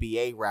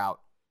CBA route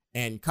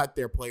and cut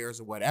their players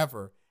or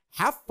whatever.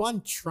 Have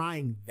fun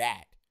trying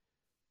that.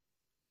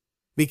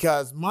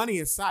 Because money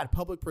aside,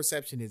 public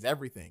perception is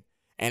everything.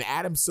 And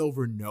Adam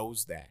Silver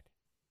knows that.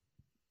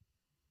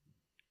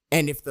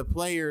 And if the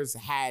players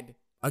had,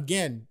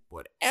 again,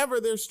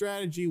 whatever their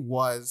strategy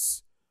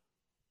was,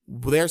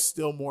 there's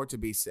still more to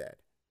be said.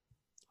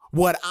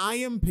 What I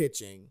am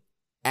pitching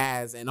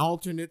as an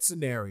alternate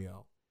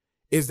scenario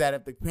is that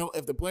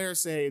if the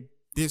players say,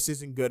 this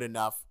isn't good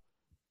enough,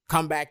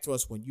 come back to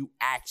us when you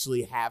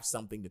actually have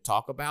something to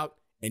talk about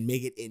and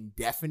make it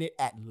indefinite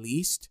at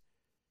least,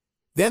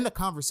 then the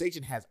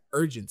conversation has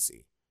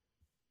urgency.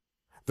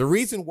 The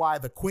reason why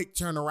the quick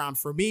turnaround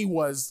for me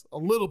was a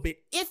little bit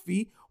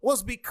iffy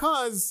was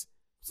because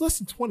it was less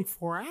than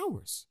 24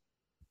 hours.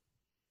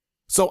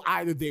 So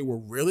either they were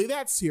really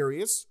that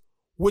serious,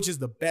 which is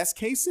the best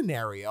case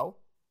scenario,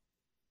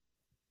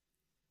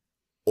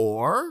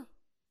 or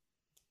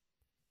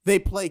they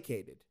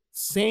placated.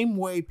 Same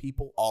way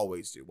people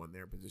always do when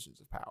they're in positions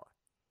of power.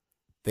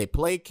 They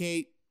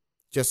placate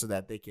just so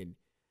that they can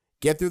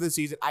get through the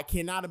season. I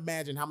cannot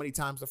imagine how many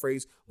times the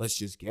phrase, let's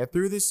just get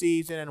through the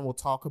season and we'll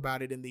talk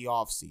about it in the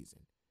off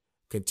season.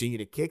 Continue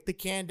to kick the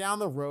can down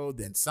the road,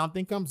 then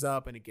something comes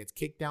up and it gets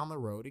kicked down the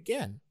road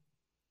again.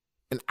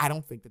 And I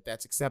don't think that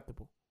that's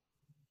acceptable.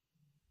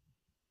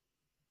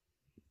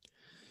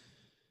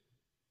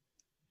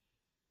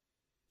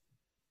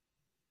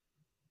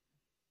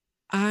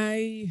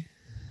 I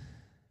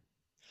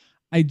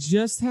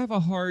just have a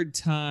hard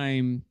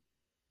time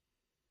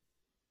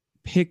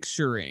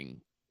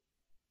picturing.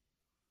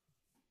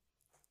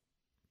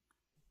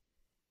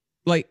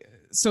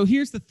 So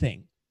here's the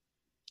thing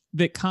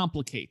that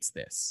complicates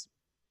this.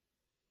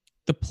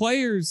 The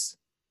players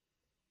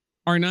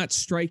are not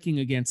striking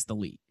against the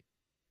league.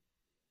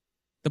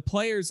 The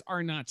players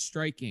are not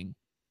striking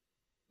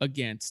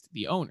against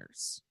the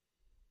owners.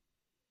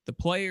 The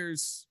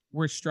players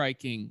were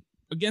striking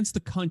against the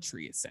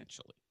country,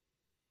 essentially,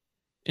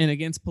 and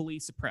against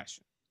police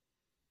oppression.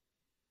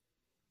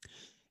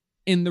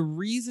 And the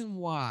reason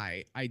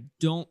why I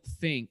don't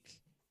think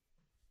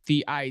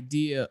the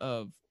idea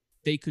of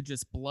they could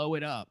just blow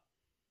it up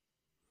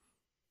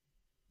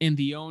and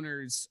the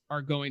owners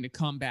are going to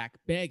come back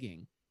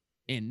begging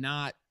and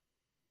not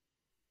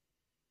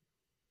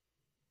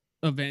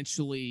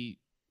eventually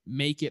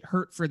make it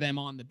hurt for them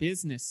on the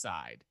business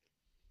side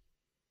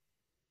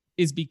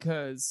is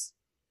because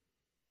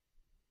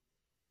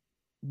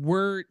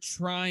we're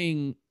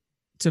trying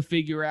to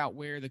figure out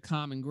where the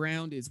common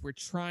ground is. We're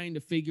trying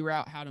to figure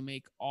out how to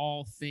make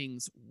all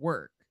things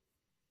work.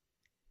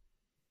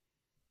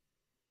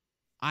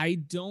 I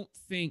don't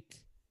think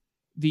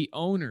the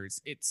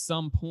owners at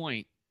some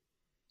point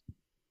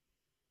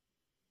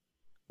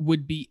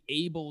would be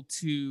able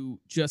to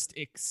just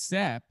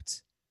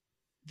accept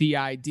the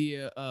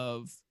idea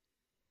of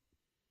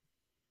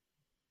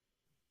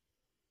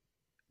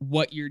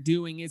what you're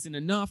doing isn't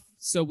enough,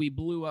 so we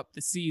blew up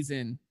the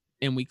season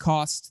and we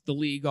cost the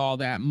league all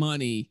that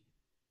money.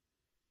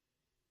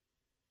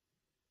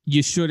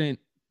 you shouldn't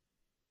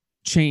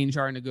change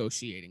our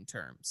negotiating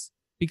terms,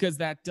 because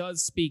that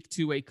does speak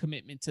to a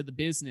commitment to the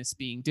business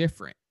being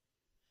different.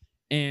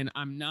 And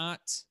I'm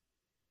not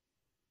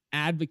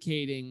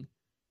advocating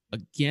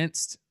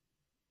against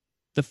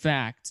the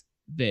fact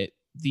that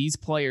these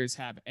players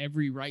have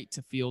every right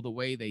to feel the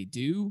way they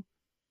do,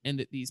 and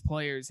that these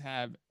players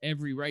have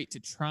every right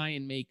to try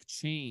and make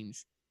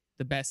change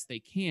the best they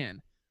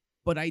can.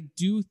 But I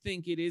do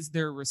think it is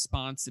their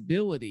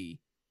responsibility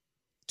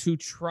to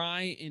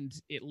try and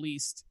at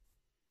least,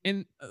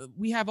 and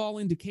we have all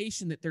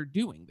indication that they're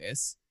doing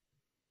this,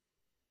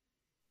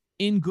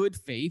 in good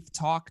faith,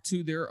 talk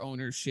to their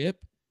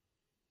ownership,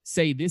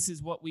 say this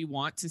is what we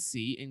want to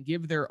see, and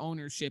give their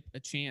ownership a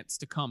chance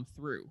to come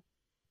through.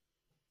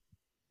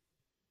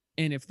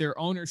 And if their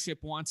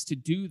ownership wants to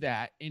do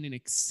that in an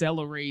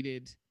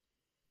accelerated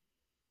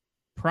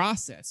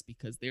process,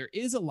 because there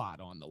is a lot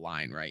on the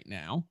line right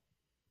now,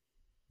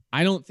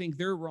 I don't think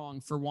they're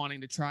wrong for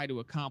wanting to try to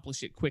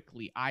accomplish it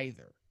quickly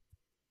either.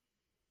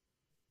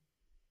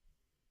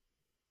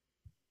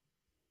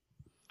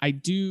 I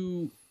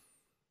do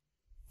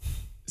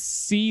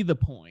see the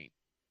point,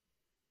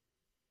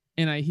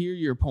 and I hear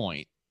your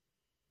point,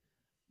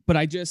 but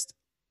I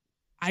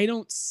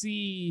don't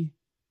see,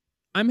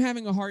 I'm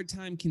having a hard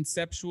time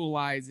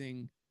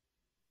conceptualizing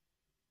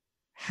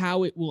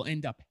how it will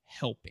end up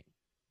helping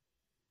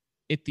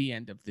at the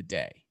end of the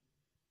day.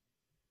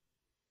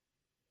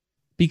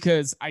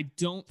 Because I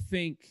don't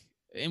think,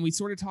 and we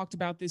sort of talked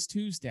about this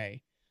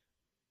Tuesday,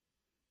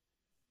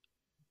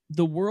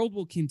 the world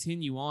will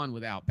continue on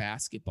without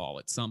basketball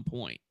at some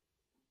point.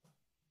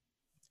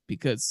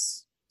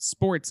 Because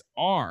sports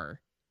are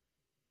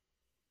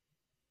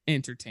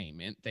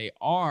entertainment. They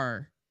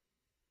are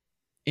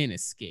an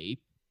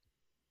escape.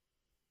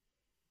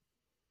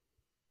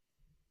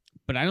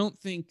 But I don't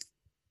think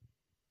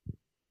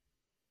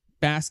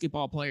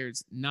basketball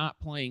players not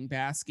playing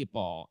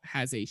basketball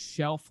has a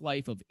shelf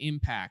life of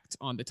impact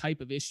on the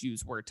type of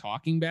issues we're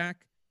talking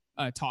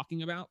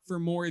about for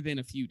more than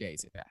a few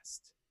days at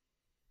best.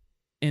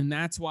 And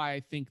that's why I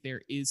think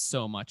there is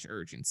so much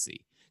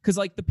urgency. Because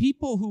like the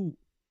people who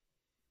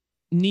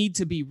need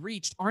to be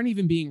reached aren't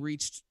even being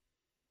reached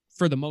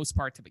for the most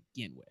part to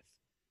begin with.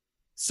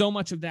 So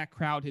much of that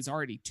crowd has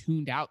already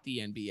tuned out the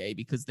NBA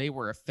because they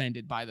were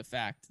offended by the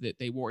fact that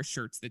they wore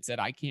shirts that said,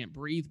 "I can't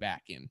breathe"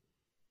 back in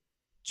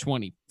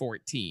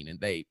 2014. And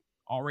they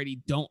already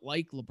don't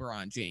like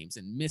LeBron James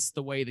and miss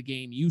the way the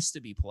game used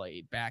to be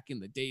played back in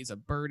the days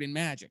of Bird and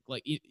Magic.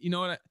 Like, you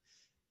know what?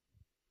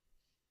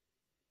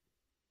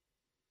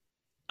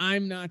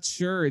 I'm not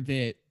sure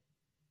that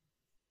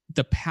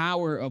the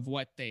power of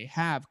what they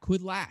have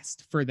could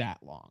last for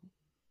that long.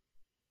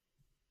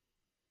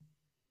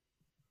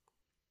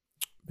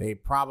 They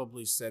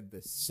probably said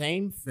the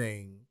same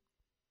thing.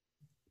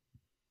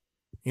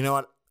 You know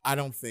what? I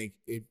don't think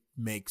it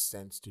makes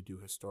sense to do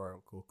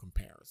historical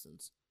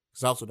comparisons,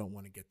 because I also don't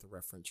want to get the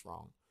reference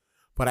wrong.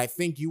 But I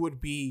think you would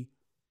be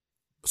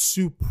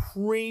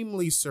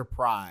supremely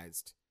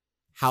surprised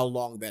how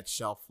long that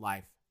shelf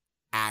life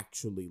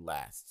actually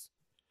lasts.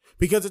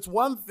 Because it's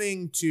one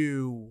thing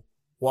to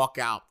walk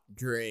out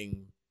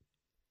during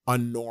a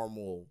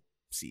normal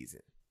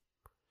season.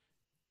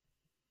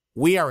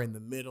 We are in the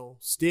middle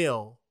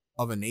still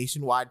of a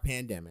nationwide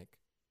pandemic.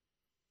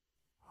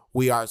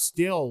 We are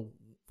still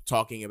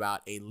talking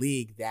about a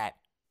league that,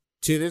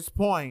 to this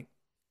point,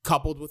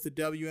 coupled with the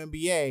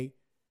WNBA,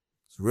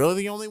 is really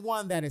the only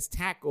one that has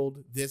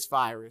tackled this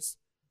virus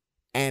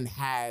and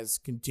has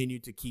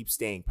continued to keep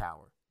staying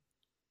power.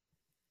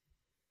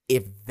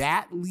 If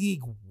that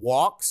league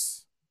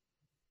walks,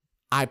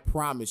 I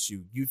promise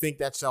you, you think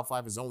that shelf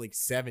life is only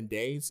 7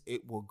 days?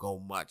 It will go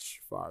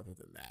much farther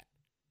than that.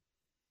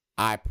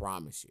 I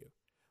promise you.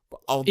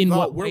 But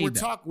although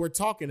we're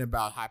talking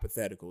about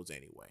hypotheticals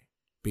anyway,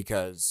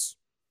 because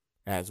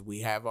as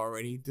we have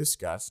already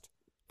discussed,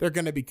 they're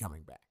going to be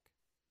coming back.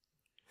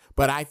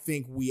 But I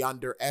think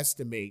there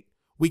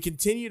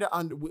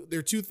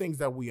are two things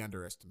that we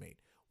underestimate.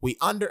 We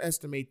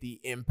underestimate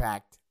the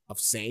impact of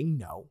saying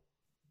no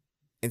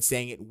and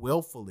saying it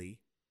willfully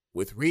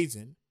with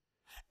reason.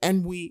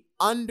 And we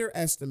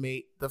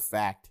underestimate the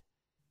fact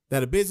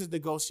that a business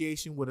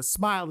negotiation with a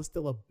smile is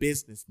still a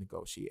business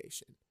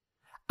negotiation.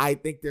 I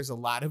think there's a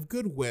lot of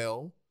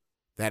goodwill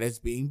that is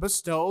being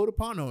bestowed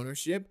upon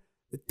ownership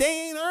that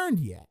they ain't earned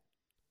yet.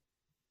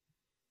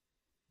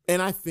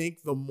 And I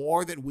think the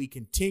more that we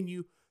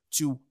continue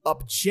to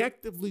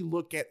objectively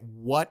look at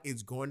what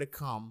is going to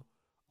come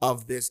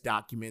of this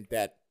document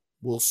that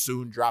will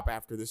soon drop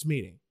after this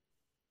meeting,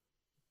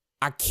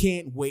 I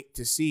can't wait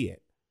to see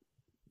it.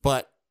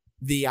 But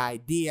the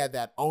idea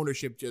that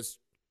ownership just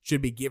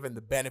should be given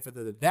the benefit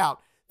of the doubt,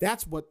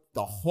 that's what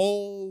the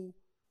whole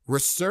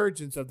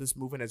resurgence of this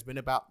movement has been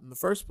about in the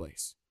first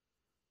place.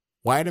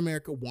 White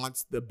America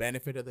wants the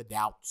benefit of the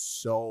doubt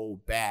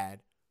so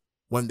bad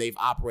when they've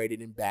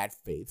operated in bad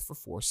faith for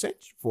four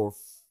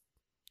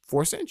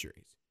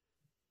centuries.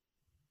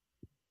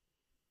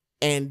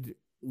 And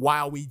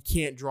while we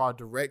can't draw a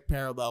direct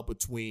parallel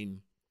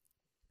between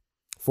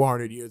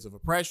 400 years of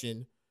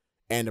oppression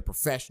and the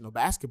Professional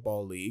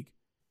Basketball League,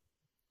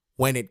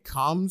 when it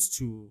comes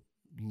to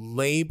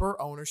labor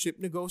ownership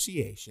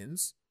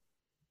negotiations,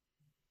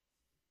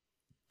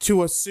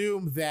 to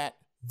assume that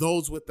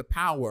those with the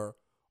power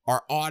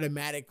are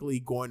automatically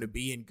going to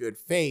be in good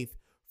faith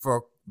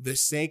for the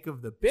sake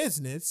of the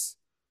business,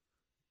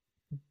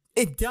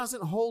 it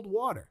doesn't hold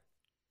water.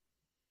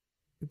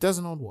 It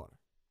doesn't hold water.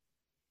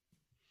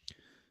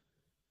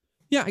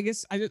 Yeah, I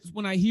guess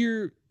when I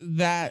hear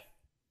that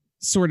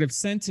sort of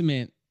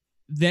sentiment,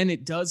 then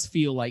it does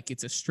feel like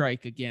it's a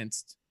strike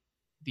against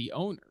the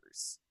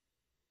owners.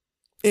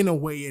 In a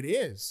way it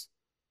is.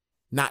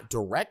 Not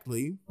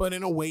directly, but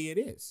in a way it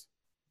is.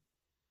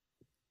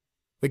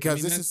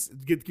 Because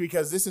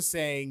this is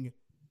saying,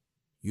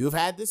 you've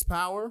had this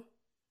power,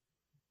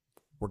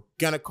 we're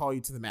going to call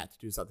you to the mat to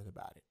do something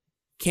about it.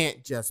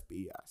 Can't just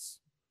be us.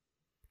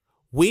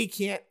 We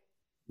can't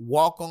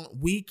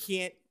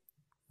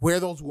wear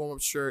those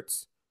warm-up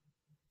shirts,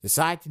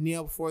 decide to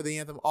kneel before the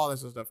anthem, all that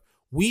sort of stuff.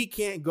 We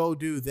can't go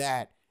do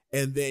that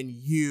and then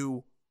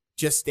you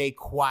just stay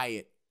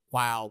quiet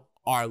while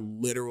our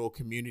literal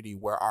community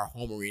where our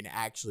home arena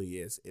actually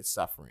is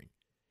suffering.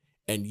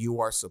 And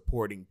you are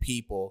supporting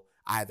people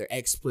either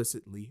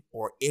explicitly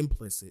or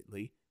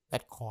implicitly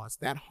that cause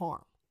that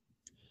harm.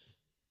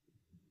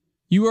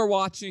 You are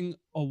watching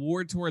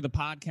Award Tour, the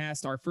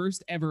podcast, our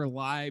first ever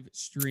live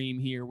stream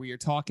here. We are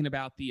talking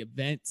about the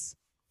events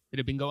that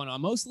have been going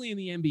on, mostly in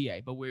the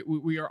NBA, but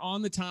we are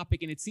on the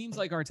topic, and it seems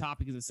like our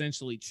topic is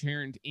essentially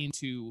churned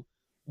into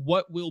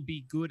what will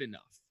be good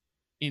enough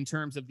in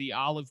terms of the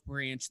olive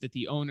branch that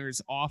the owners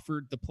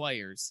offered the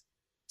players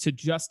to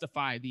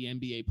justify the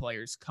NBA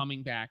players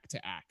coming back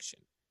to action.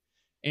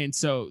 And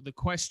so the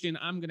question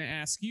I'm going to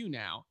ask you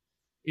now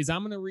is,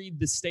 I'm going to read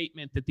the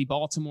statement that the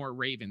Baltimore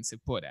Ravens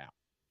have put out.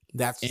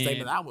 That's the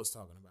statement I was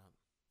talking about.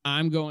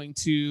 I'm going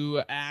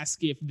to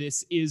ask if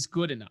this is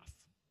good enough,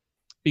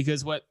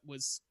 because what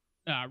was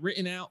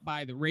written out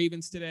by the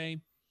Ravens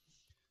today,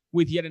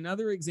 with yet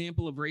another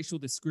example of racial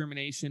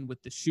discrimination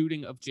with the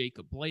shooting of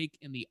Jacob Blake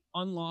and the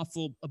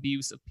unlawful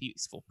abuse of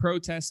peaceful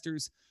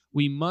protesters,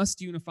 we must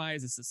unify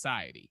as a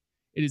society.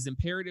 It is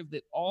imperative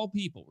that all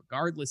people,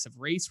 regardless of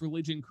race,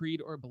 religion,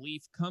 creed, or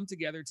belief, come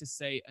together to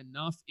say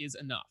enough is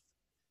enough.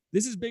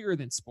 This is bigger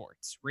than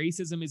sports.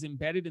 Racism is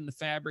embedded in the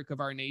fabric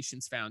of our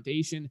nation's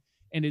foundation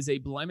and is a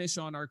blemish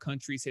on our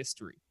country's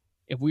history.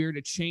 If we are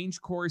to change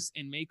course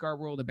and make our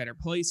world a better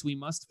place, we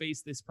must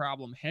face this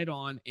problem head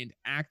on and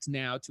act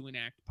now to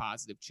enact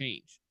positive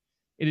change.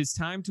 It is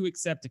time to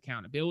accept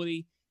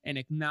accountability and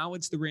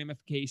acknowledge the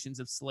ramifications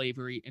of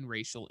slavery and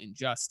racial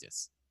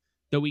injustice.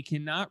 Though we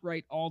cannot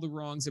right all the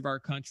wrongs of our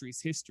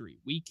country's history,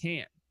 we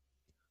can.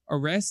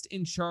 Arrest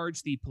and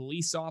charge the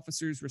police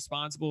officers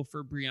responsible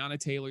for Breonna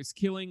Taylor's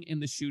killing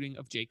and the shooting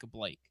of Jacob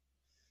Blake.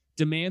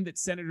 Demand that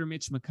Senator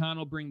Mitch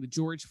McConnell bring the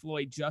George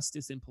Floyd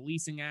Justice and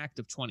Policing Act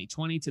of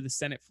 2020 to the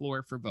Senate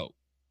floor for vote.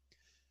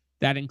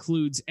 That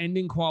includes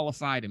ending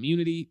qualified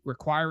immunity,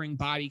 requiring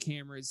body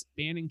cameras,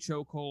 banning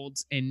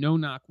chokeholds and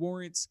no-knock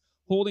warrants,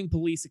 holding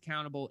police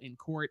accountable in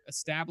court,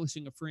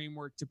 establishing a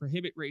framework to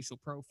prohibit racial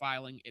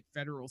profiling at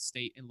federal,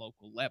 state, and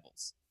local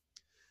levels.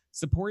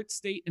 Support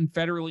state and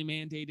federally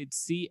mandated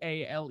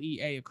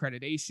CALEA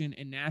accreditation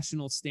and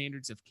national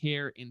standards of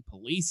care in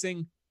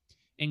policing.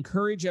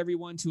 Encourage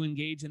everyone to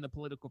engage in the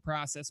political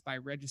process by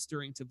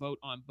registering to vote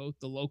on both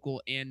the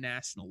local and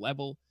national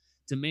level.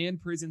 Demand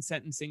prison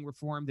sentencing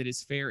reform that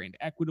is fair and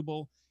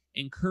equitable.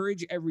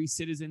 Encourage every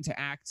citizen to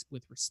act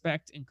with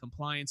respect and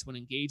compliance when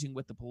engaging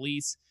with the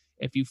police.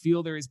 If you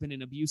feel there has been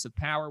an abuse of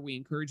power, we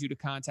encourage you to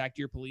contact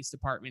your police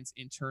department's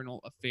internal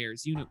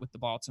affairs unit with the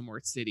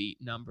Baltimore City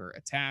number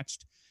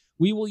attached.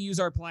 We will use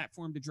our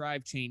platform to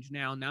drive change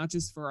now, not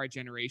just for our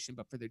generation,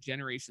 but for the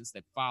generations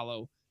that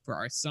follow, for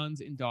our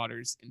sons and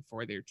daughters, and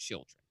for their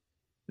children.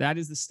 That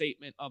is the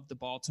statement of the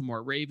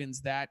Baltimore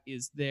Ravens. That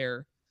is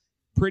their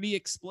pretty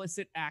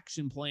explicit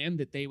action plan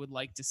that they would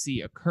like to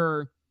see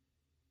occur.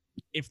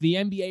 If the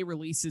NBA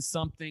releases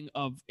something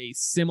of a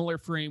similar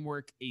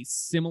framework, a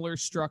similar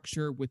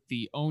structure with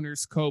the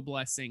owners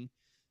co-blessing,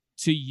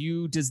 to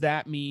you, does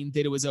that mean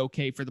that it was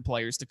okay for the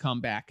players to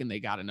come back and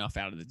they got enough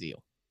out of the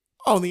deal?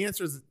 Oh, the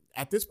answer is,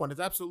 at this point,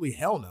 it's absolutely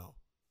hell no.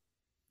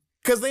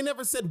 Because they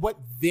never said what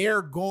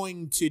they're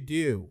going to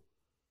do.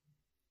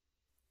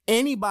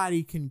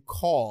 Anybody can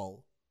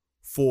call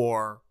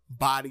for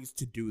bodies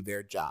to do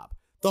their job.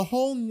 The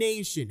whole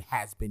nation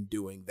has been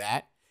doing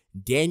that.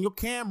 Daniel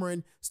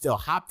Cameron still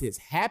hopped his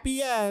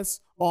happy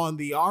ass on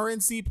the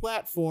RNC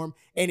platform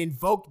and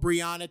invoked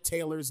Breonna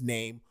Taylor's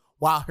name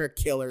while her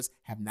killers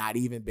have not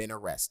even been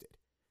arrested.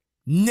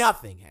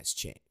 Nothing has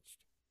changed.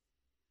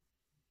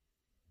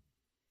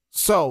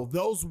 So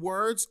those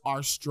words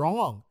are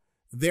strong.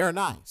 They're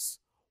nice.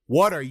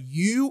 What are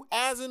you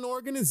as an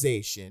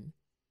organization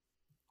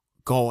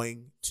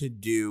going to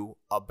do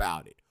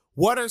about it?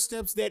 What are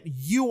steps that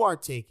you are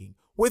taking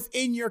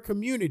within your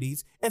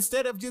communities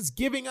instead of just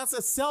giving us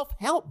a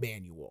self-help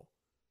manual?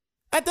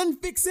 That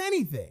doesn't fix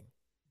anything.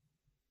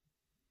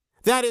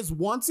 That is,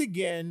 once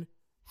again,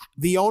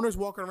 the owners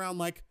walking around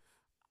like,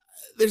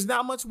 there's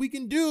not much we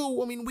can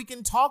do. I mean, we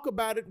can talk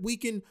about it. We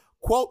can,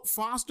 quote,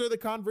 foster the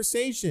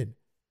conversation.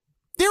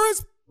 There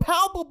is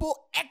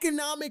palpable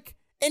economic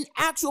and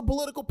actual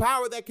political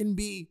power that can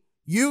be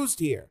used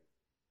here.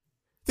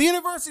 The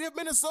University of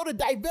Minnesota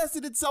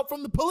divested itself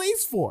from the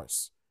police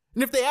force.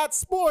 And if they had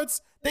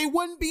sports, they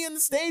wouldn't be in the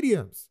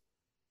stadiums.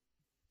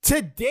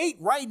 To date,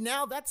 right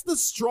now, that's the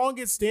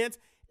strongest stance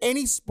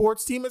any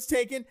sports team has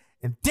taken,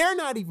 and they're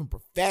not even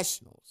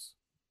professionals.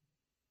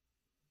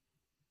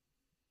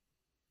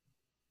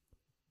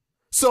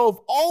 So if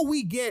all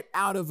we get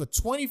out of a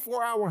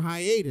 24-hour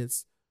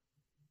hiatus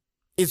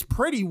is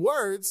pretty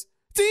words,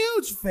 it's a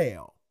huge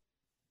fail.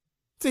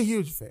 It's a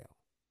huge fail.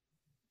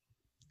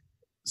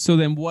 So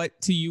then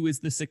what to you is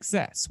the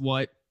success?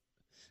 What?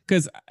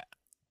 Because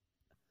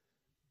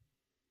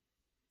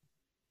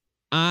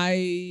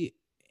I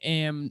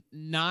am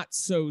not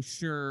so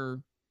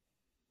sure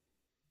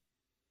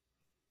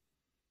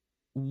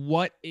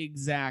what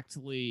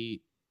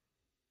exactly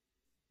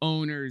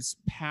owners'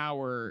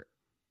 power,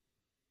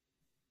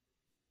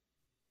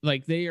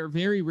 like they are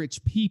very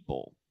rich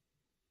people,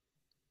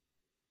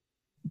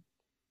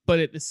 but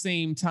at the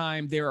same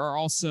time, there are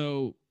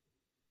also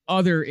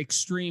other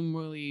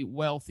extremely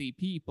wealthy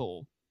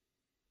people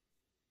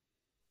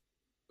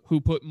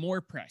who put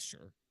more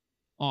pressure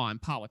on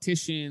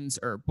politicians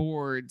or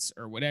boards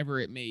or whatever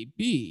it may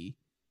be.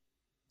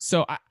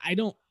 So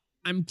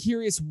I'm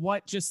curious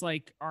what just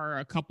like are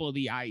a couple of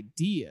the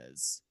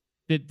ideas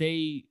that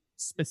they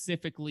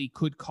specifically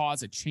could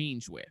cause a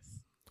change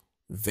with.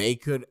 They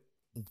could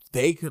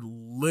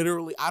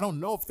literally, I don't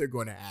know if they're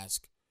going to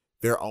ask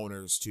their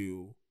owners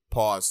to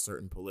pause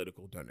certain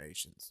political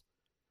donations.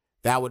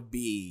 That would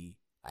be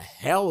a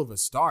hell of a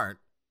start,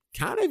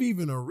 kind of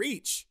even a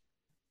reach.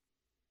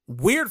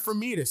 Weird for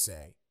me to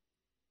say,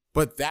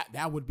 but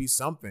that would be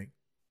something.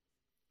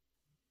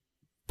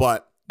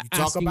 But you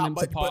talk about them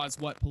to pause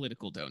what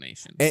political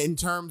donations? In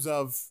terms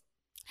of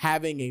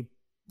having a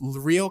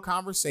real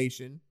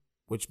conversation,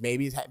 which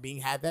maybe is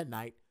being had that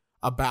night,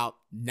 about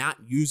not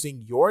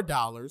using your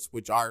dollars,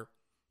 which are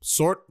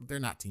they're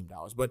not team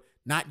dollars, but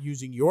not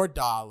using your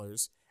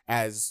dollars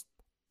as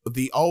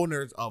the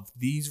owners of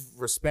these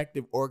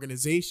respective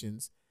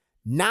organizations,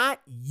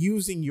 not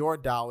using your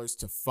dollars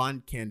to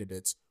fund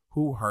candidates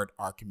who hurt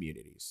our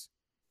communities.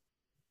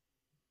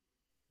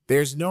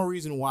 There's no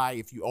reason why,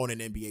 if you own an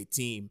NBA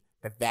team,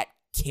 that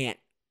can't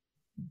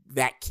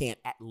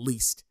at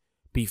least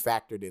be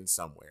factored in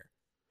somewhere.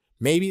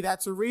 Maybe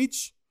that's a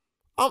reach.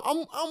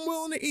 I'm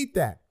willing to eat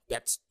that.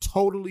 That's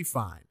totally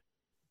fine.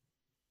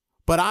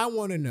 But I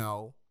want to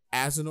know,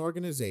 as an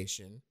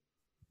organization,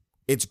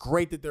 it's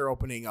great that they're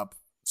opening up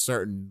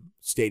certain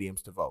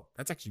stadiums to vote.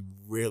 That's actually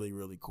really,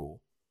 really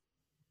cool.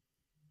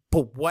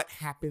 But what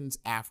happens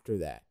after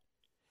that?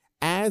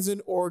 As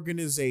an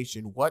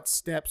organization, what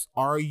steps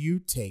are you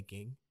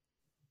taking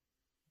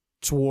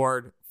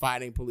toward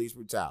fighting police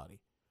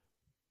brutality?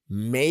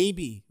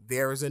 Maybe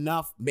there is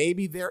enough.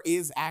 Maybe there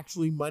is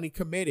actually money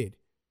committed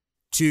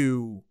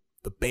to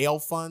the bail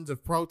funds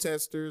of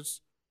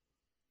protesters,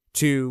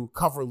 to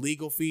cover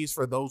legal fees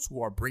for those who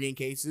are bringing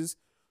cases,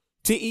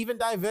 to even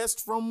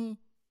divest from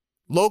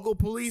local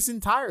police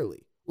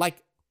entirely.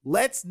 Like,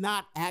 let's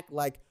not act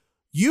like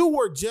you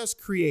were just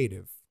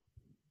creative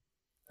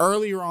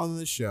earlier on in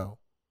the show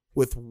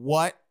with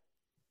what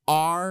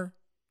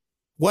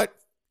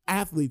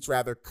athletes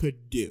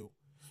could do.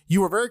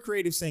 You were very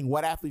creative saying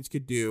what athletes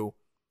could do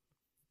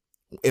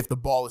if the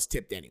ball is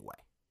tipped anyway.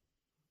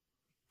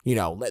 You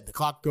know, let the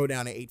clock go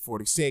down to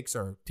 8:46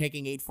 or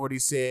taking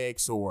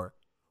 8:46 or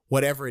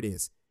whatever it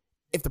is.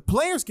 If the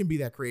players can be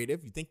that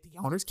creative, you think the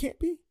owners can't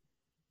be?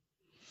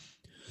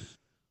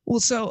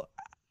 Well, so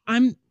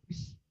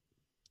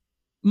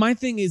my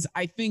thing is,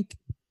 I think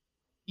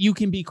you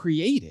can be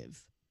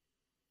creative,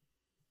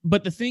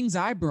 but the things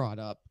I brought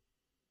up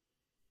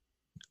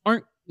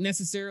aren't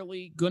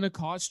necessarily going to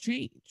cause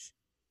change.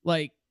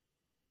 Like,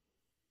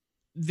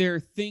 there are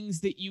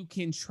things that you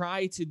can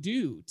try to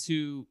do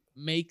to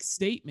make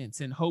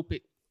statements and hope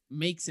it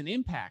makes an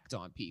impact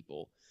on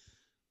people.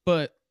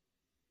 But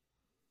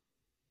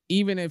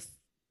even if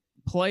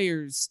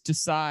players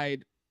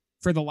decide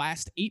for the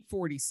last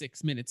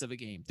 8:46 minutes of a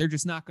game, they're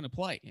just not going to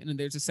play, and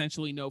there's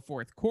essentially no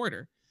fourth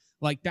quarter,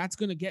 like, that's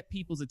going to get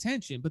people's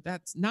attention, but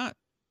that's not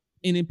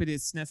an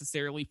impetus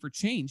necessarily for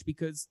change,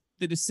 because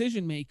the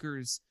decision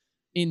makers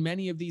in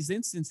many of these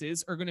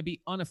instances are going to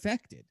be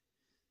unaffected.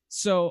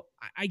 So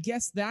I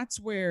guess that's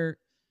where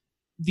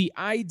the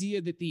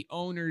idea that the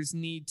owners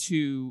need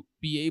to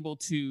be able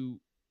to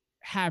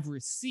have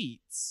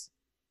receipts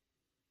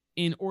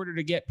in order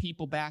to get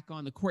people back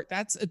on the court,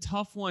 that's a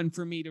tough one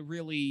for me to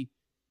really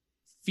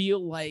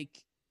feel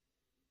like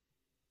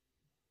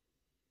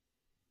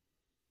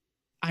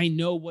I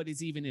know what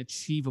is even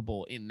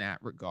achievable in that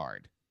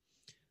regard.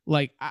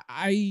 Like,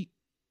 I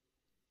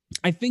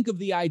think of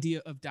the idea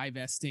of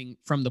divesting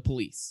from the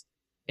police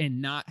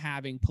and not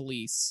having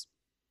police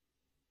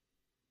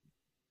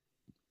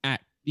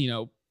at,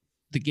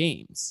 the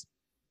games.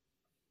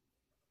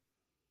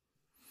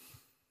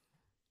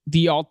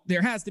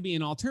 There has to be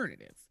an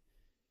alternative.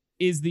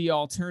 is the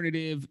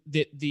alternative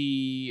that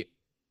the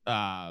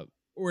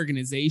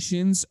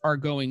organizations are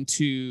going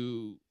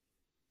to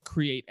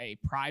create a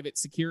private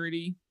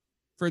security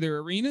for their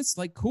arenas?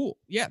 Like, cool.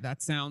 Yeah,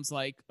 that sounds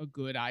like a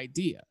good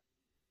idea.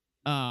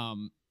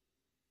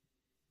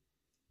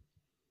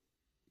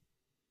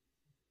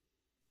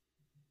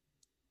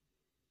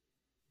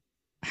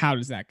 How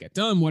does that get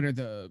done? What are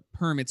the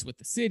permits with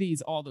the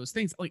cities? All those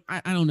things. Like,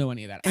 I don't know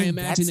any of that. And I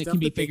imagine it can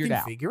be figured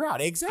out. Figure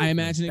out. Exactly. I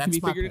imagine it can be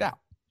figured out.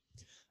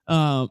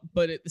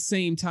 But at the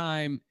same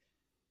time,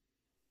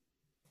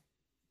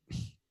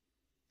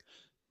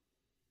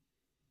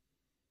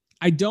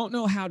 I don't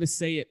know how to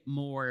say it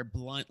more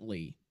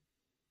bluntly,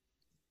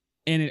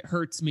 and it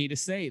hurts me to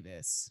say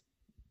this.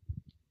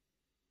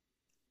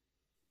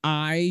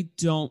 I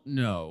don't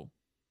know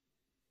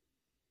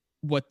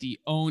what the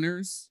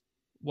owners,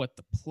 what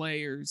the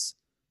players,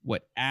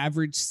 what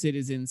average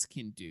citizens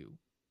can do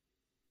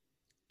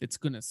that's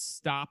going to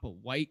stop a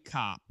white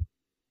cop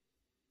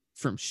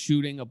from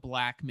shooting a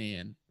black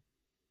man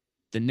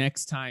the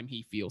next time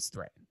he feels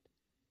threatened.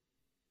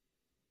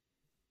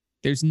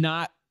 There's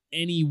not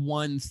any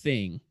one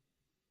thing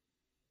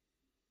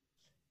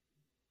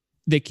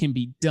that can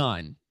be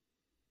done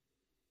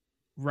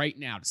right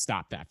now to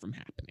stop that from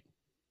happening.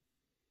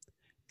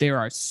 There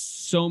are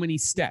so many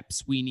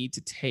steps we need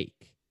to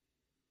take.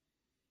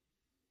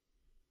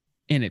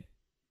 And it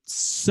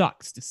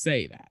sucks to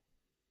say that.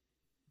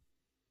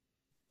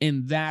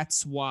 And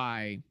that's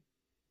why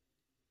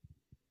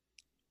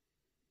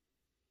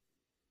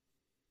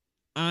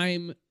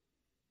I'm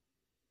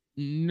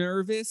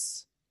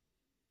nervous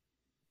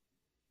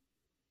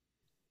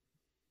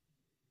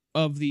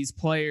of these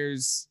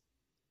players.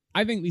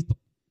 I think these,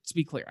 to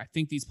be clear, I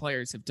think these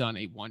players have done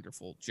a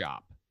wonderful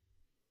job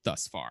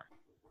thus far.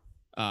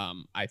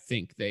 I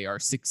think they are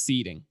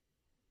succeeding,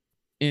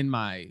 in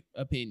my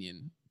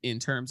opinion, in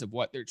terms of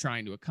what they're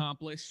trying to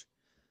accomplish.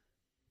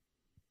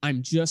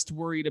 I'm just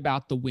worried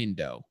about the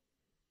window.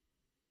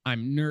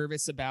 I'm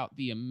nervous about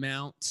the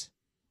amount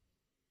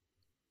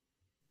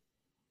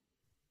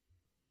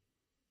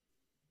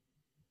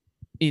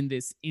in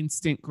this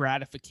instant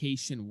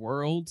gratification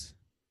world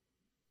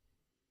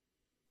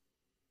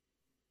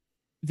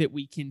that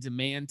we can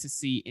demand to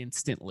see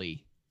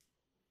instantly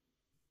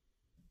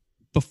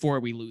before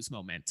we lose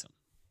momentum.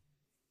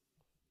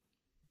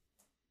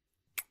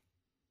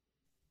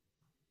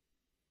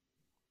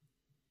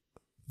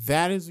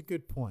 That is a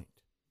good point.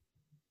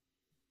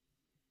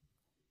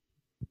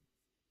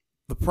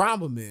 The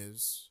problem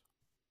is,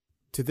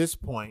 to this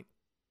point,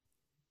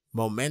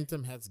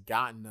 momentum has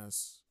gotten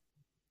us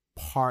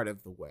part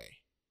of the way.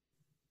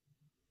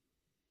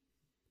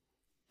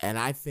 And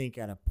I think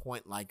at a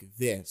point like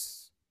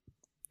this,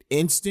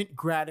 instant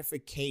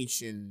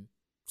gratification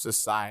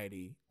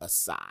society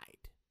aside,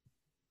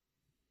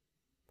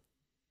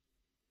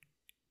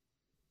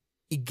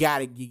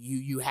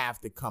 you have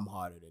to come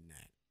harder than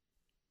that.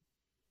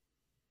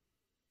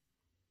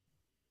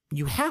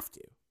 You have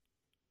to.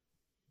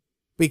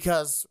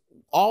 Because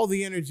all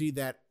the energy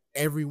that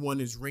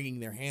everyone is wringing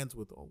their hands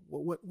with,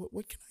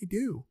 what can I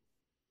do?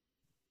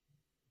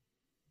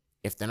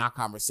 If they're not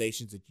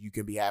conversations that you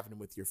can be having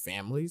with your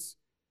families,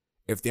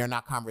 if they're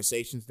not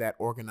conversations that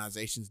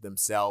organizations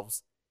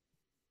themselves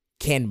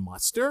can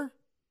muster,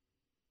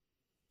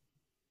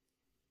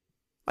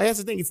 like, that's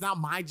the thing. It's not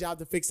my job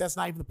to fix. That's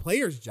not even the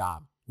player's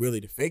job, really,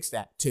 to fix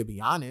that, to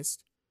be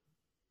honest.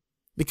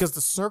 Because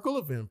the circle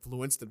of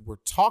influence that we're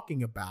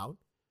talking about,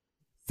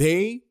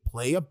 they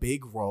play a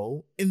big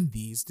role in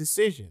these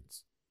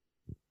decisions.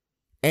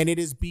 And it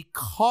is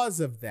because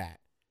of that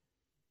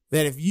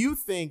if you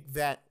think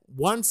that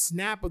one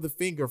snap of the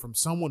finger from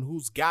someone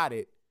who's got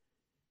it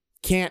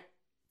can't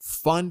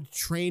fund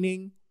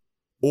training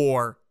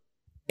or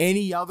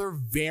any other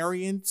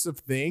variants of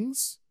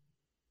things,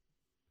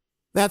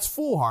 that's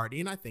foolhardy,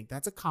 and I think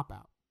that's a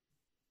cop-out.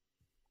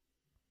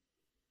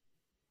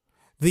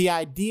 The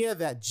idea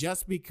that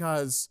just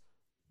because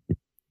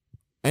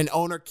an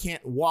owner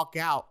can't walk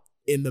out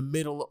in the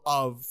middle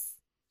of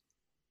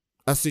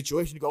a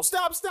situation to go,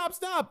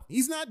 stop,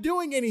 he's not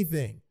doing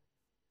anything.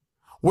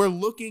 We're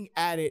looking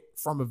at it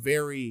from a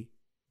very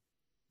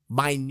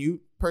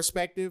minute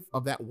perspective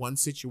of that one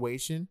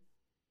situation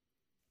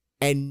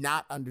and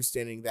not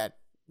understanding that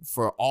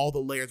for all the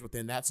layers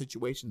within that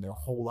situation, there are a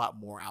whole lot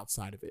more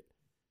outside of it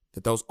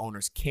that those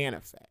owners can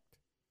affect.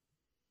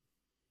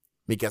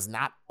 Because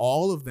not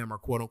all of them are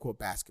quote unquote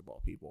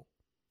basketball people.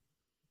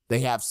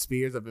 They have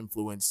spheres of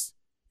influence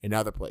in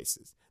other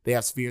places. They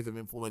have spheres of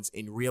influence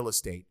in real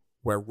estate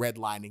where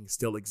redlining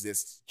still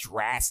exists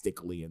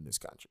drastically in this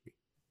country.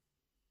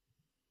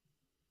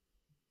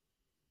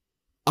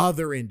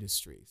 Other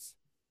industries.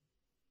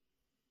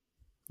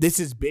 This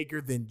is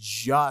bigger than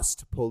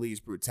just police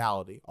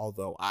brutality,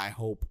 although I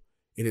hope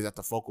it is at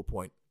the focal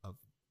point of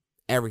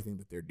everything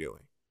that they're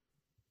doing.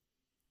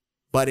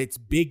 But it's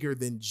bigger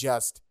than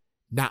just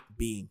not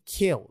being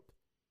killed.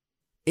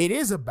 It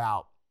is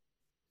about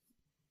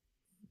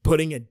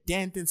putting a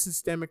dent in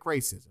systemic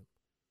racism.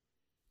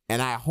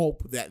 And I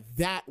hope that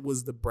that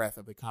was the breadth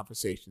of the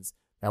conversations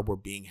that were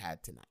being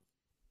had tonight.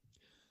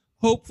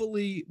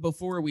 hopefully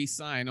before we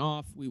sign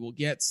off, we will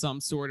get some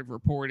sort of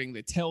reporting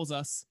that tells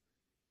us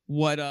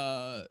what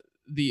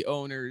the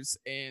owners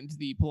and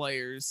the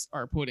players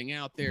are putting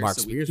out there, Mark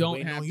so Spears, we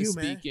don't have to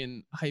speak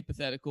in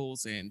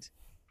hypotheticals and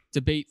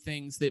debate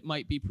things that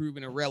might be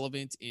proven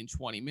irrelevant in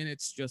 20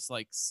 minutes, just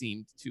like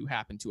seemed to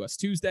happen to us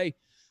Tuesday.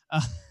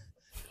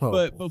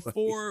 But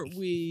before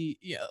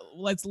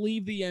let's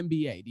leave the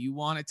NBA. Do you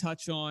want to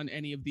touch on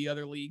any of the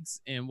other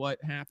leagues and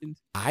what happened?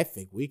 I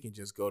think we can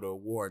just go to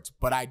awards,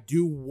 but I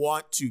do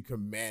want to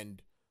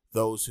commend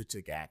those who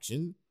took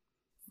action.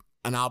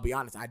 And I'll be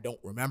honest, I don't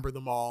remember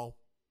them all.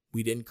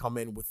 We didn't come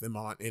in with them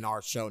in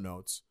our show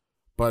notes,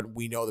 but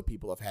we know that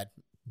people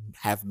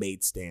have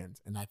made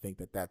stands, and I think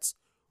that that's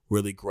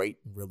really great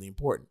and really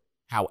important.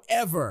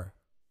 However,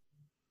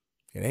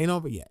 it ain't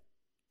over yet.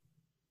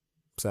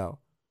 So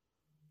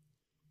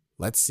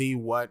let's see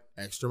what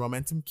extra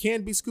momentum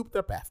can be scooped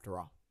up after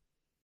all.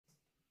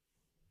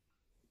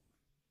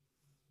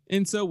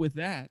 And so with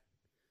that,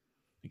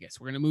 I guess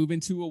we're going to move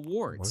into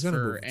awards.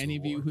 For any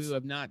of you who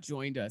have not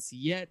joined us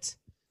yet,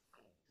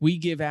 we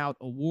give out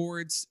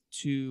awards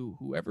to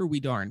whoever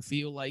we darn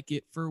feel like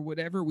it for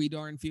whatever we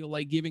darn feel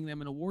like giving them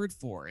an award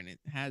for. And it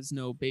has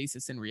no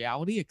basis in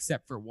reality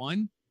except for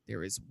one.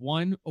 There is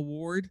one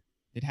award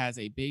that has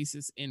a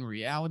basis in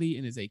reality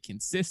and is a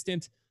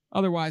consistent.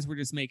 Otherwise, we're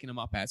just making them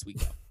up as we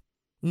go.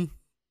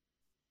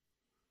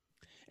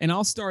 And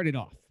I'll start it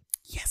off.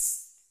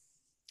 Yes.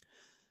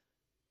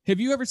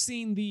 Have you ever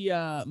seen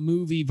the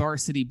movie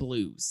Varsity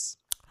Blues?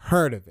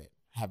 Heard of it.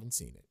 Haven't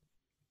seen it.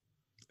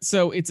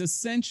 So it's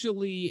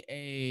essentially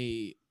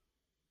a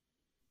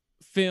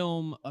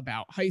film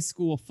about high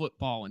school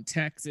football in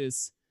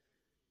Texas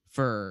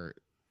for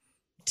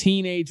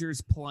teenagers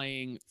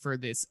playing for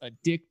this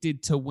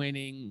addicted to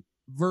winning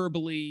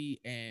verbally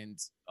and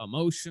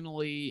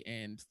emotionally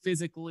and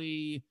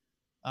physically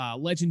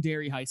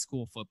legendary high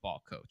school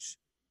football coach,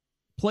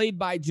 played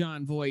by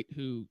Jon Voight,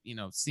 who,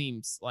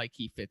 seems like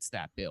he fits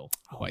that bill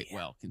quite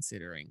well,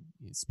 considering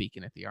he's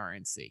speaking at the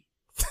RNC.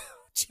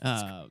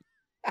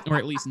 Or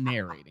at least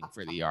narrating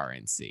for the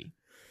RNC.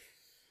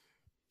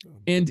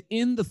 And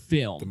in the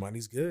film, the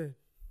money's good.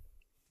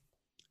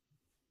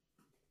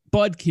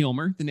 Bud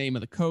Kilmer, the name of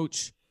the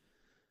coach,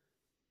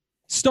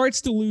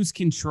 starts to lose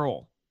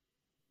control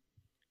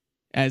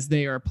as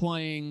they are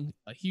playing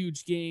a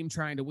huge game,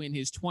 trying to win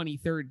his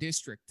 23rd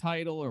district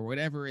title or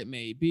whatever it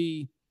may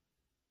be.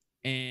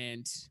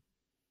 And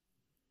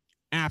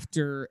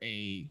after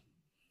a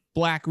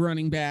black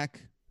running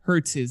back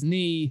hurts his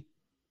knee,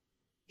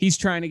 he's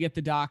trying to get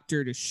the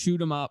doctor to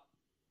shoot him up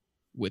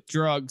with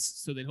drugs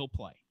so that he'll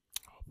play,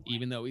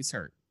 even though he's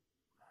hurt.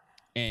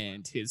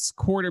 And his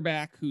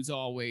quarterback, who's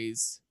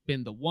always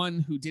been the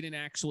one who didn't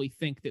actually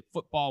think that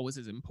football was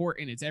as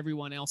important as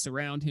everyone else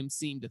around him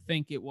seemed to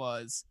think it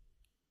was,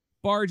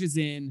 barges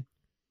in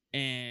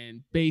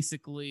and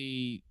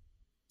basically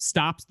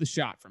stops the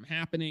shot from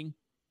happening,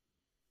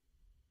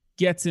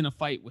 gets in a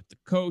fight with the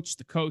coach.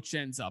 The coach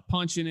ends up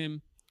punching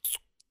him,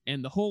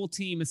 and the whole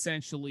team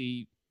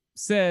essentially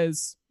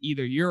says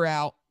either you're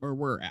out or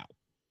we're out.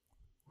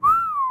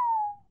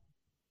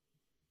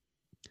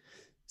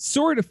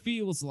 Sort of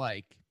feels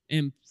like,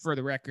 and for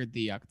the record,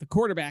 the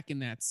quarterback in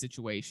that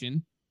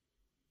situation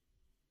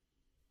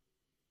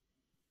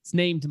is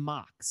named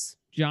Mox,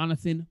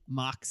 Jonathan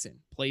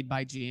Moxon, played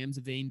by James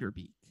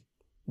Vanderbeek.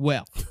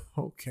 Well,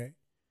 okay.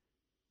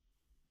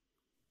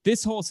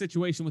 This whole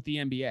situation with the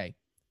NBA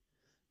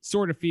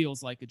sort of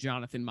feels like a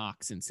Jonathan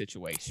Moxon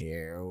situation.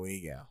 Here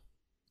we go.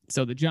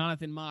 So the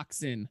Jonathan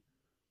Moxon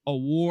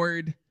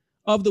award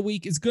of the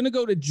week is going to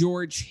go to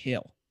George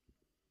Hill.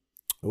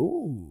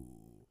 Ooh.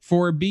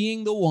 For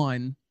being the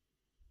one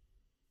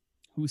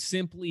who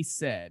simply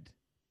said,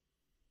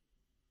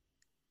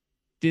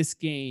 this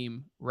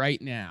game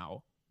right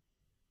now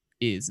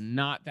is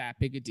not that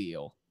big a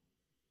deal,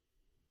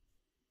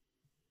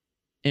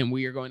 and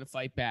we are going to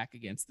fight back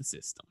against the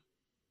system.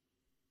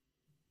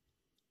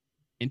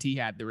 And he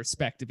had the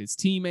respect of his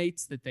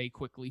teammates that they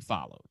quickly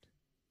followed.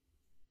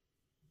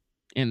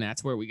 And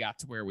that's where we got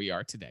to where we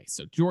are today.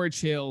 So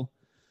George Hill,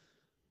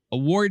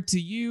 award to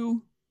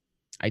you.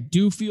 I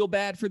do feel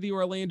bad for the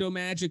Orlando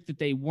Magic that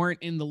they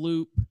weren't in the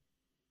loop.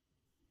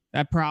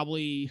 That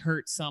probably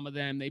hurt some of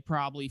them. They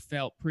probably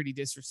felt pretty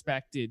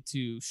disrespected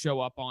to show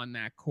up on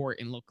that court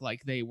and look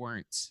like they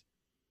weren't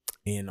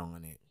in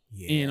on it.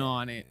 Yeah, in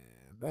on it.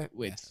 That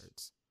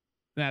hurts.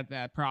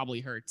 That probably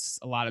hurts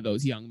a lot of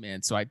those young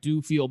men. So I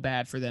do feel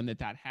bad for them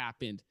that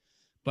happened.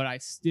 But I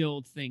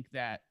still think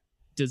that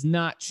does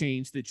not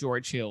change that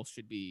George Hill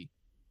should be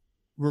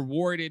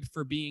rewarded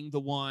for being the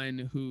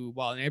one who,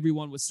 while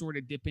everyone was sort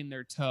of dipping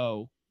their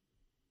toe,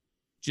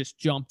 just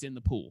jumped in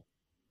the pool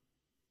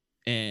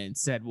and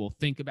said, we'll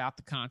think about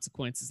the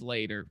consequences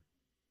later.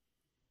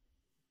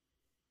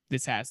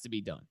 This has to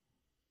be done.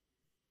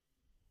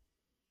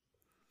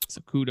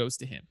 So kudos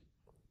to him.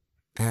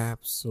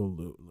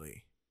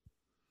 Absolutely.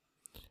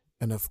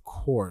 And of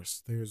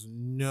course, there's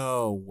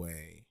no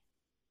way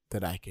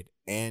that I could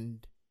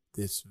end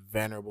this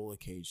venerable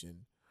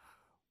occasion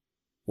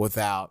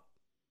without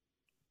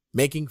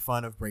making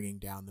fun of bringing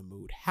down the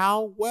mood.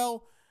 How?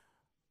 Well,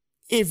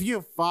 if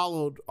you've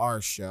followed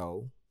our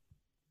show,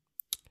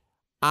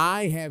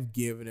 I have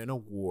given an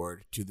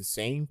award to the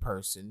same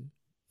person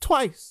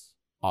twice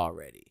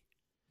already.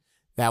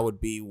 That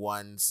would be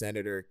one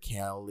Senator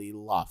Kelly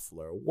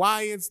Loeffler.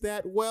 Why is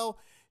that? Well,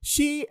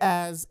 she,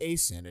 as a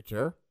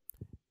senator,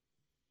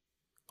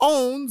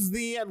 owns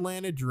the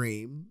Atlanta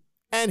Dream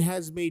and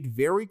has made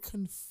very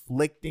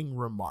conflicting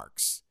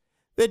remarks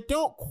that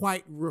don't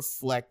quite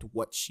reflect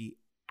what she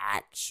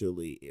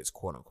actually is,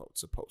 quote unquote,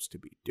 supposed to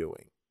be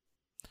doing.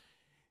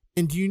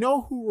 And do you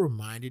know who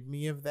reminded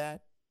me of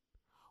that?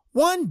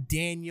 One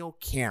Daniel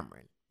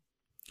Cameron.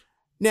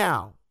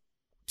 Now,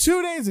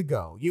 2 days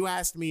ago, you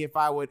asked me if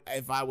I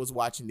was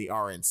watching the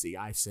RNC.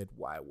 I said,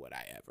 why would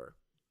I ever?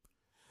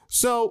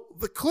 So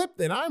the clip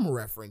that I'm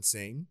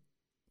referencing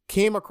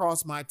came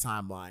across my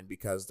timeline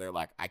because they're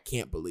like, I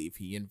can't believe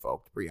he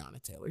invoked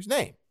Breonna Taylor's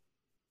name.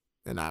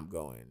 And I'm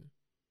going,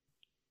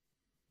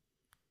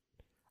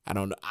 I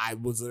don't know. I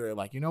was literally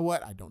like, you know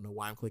what? I don't know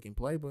why I'm clicking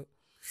play, but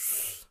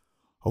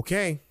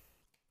okay.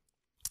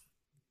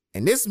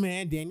 And this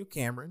man, Daniel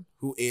Cameron,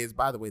 who is,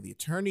 by the way, the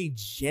Attorney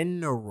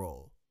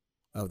General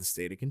of the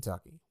state of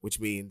Kentucky, which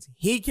means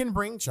he can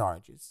bring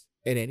charges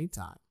at any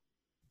time,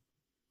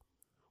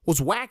 was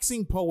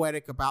waxing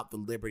poetic about the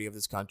liberty of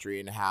this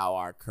country and how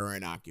our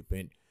current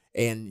occupant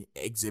and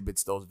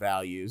exhibits those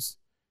values.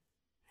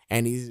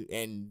 And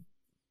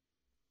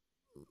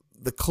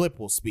the clip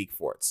will speak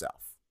for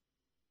itself.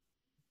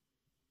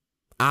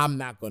 I'm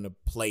not going to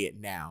play it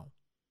now,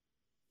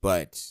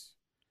 but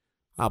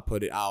I'll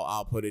put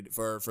it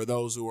for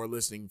those who are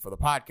listening for the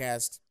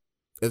podcast.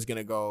 It's going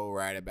to go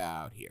right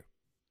about here.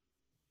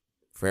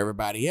 For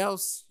everybody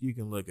else, you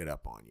can look it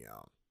up on your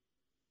own.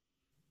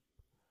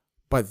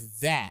 But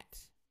that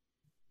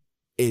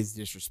is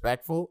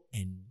disrespectful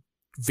and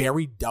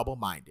very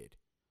double-minded.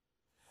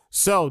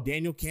 So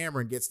Daniel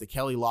Cameron gets the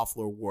Kelly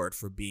Loeffler Award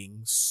for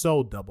being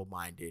so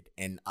double-minded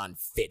and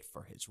unfit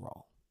for his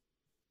role.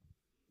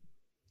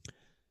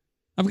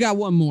 I've got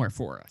one more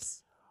for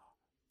us.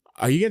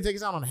 Are you going to take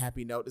us out on a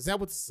happy note? Is that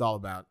what this is all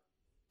about?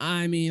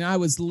 I mean, I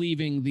was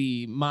leaving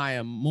the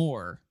Maya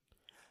Moore.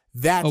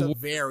 That's a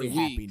very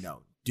happy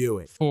note. Do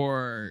it.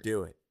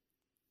 Do it.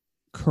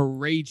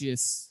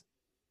 Courageous,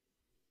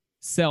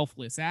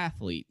 selfless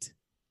athlete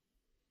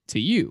to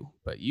you,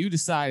 but you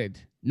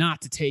decided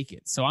not to take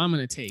it. So I'm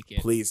going to take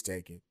it. Please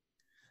take it.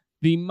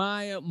 The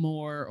Maya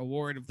Moore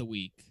Award of the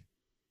Week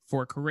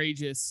for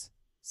courageous,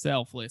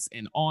 selfless,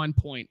 and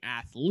on-point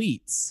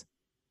athletes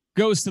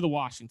goes to the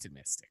Washington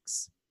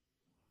Mystics.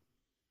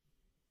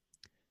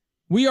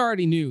 We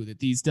already knew that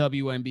these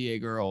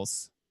WNBA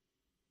girls,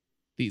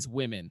 these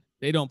women,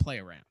 they don't play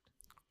around.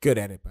 Good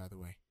at it, by the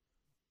way.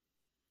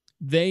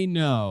 They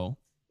know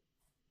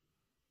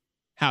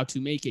how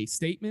to make a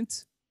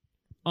statement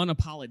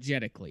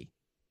unapologetically.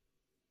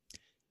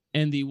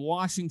 And the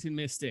Washington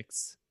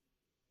Mystics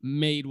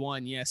made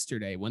one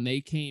yesterday when they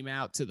came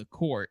out to the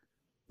court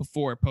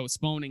before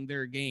postponing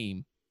their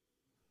game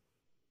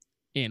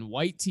in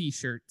white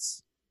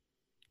t-shirts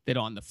that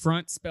on the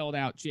front spelled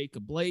out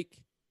Jacob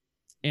Blake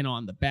and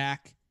on the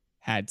back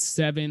had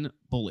 7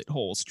 bullet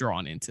holes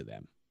drawn into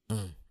them.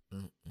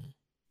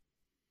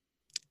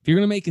 If you're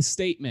going to make a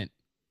statement,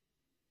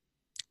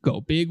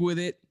 go big with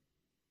it,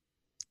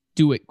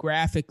 do it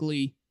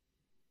graphically,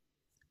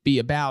 be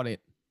about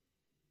it.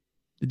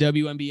 The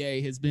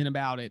WNBA has been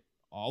about it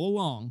all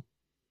along.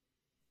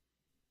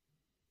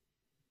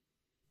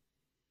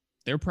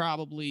 They're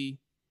probably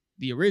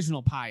the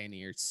original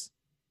pioneers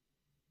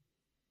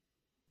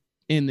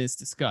in this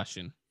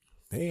discussion.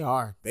 They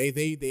are.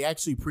 They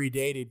actually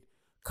predated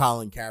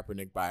Colin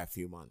Kaepernick by a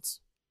few months.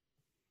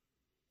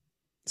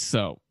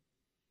 So,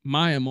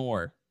 Maya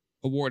Moore,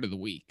 Award of the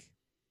Week.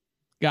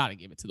 Got to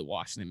give it to the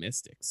Washington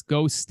Mystics.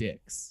 Go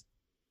Sticks.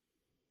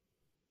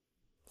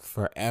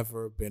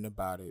 Forever been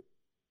about it.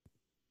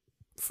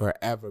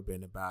 Forever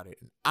been about it.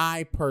 And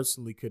I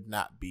personally could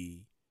not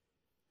be.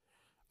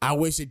 I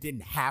wish it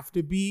didn't have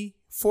to be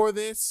for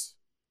this,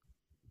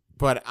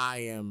 but I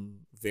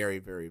am very,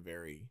 very,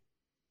 very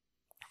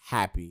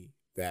happy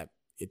that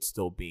it's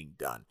still being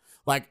done.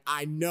 Like,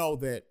 I know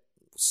that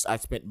I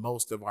spent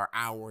most of our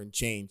hour and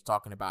change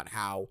talking about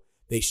how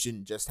they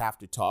shouldn't just have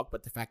to talk,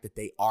 but the fact that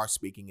they are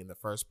speaking in the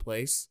first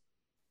place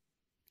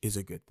is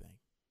a good thing.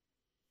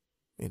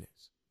 It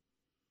is.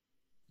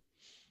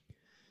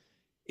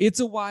 It's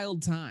a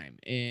wild time,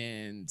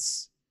 and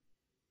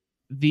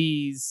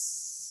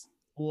these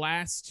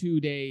last 2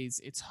 days,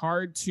 it's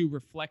hard to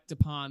reflect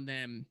upon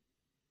them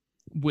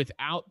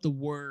without the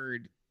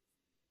word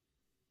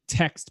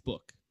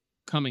textbook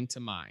coming to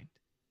mind,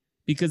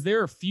 because there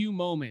are a few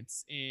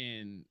moments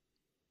in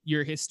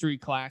your history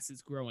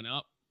classes growing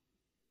up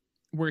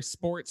where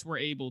sports were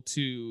able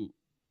to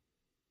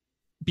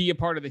be a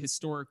part of the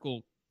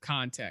historical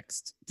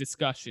context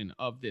discussion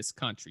of this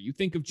country. You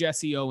think of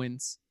Jesse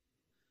Owens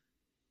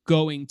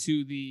going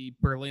to the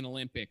Berlin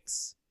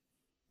Olympics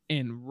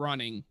and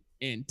running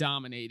and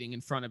dominating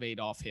in front of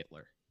Adolf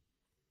Hitler.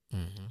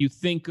 Mm-hmm. You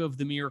think of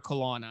the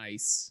Miracle on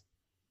Ice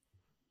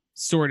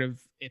sort of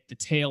at the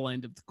tail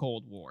end of the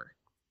Cold War.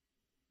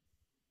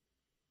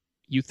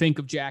 You think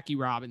of Jackie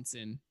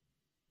Robinson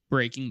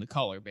breaking the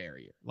color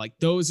barrier. Like,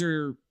 those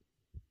are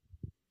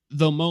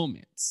the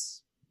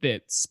moments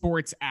that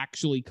sports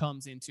actually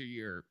comes into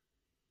your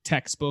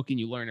textbook and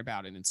you learn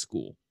about it in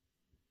school.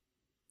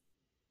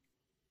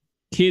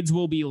 Kids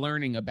will be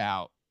learning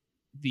about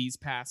these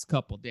past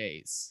couple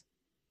days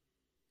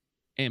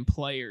and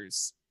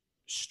players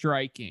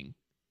striking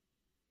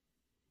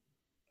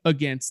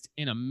against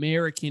an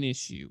American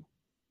issue,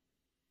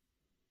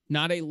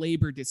 not a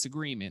labor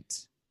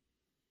disagreement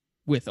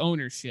with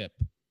ownership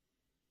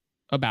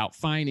about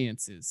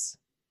finances,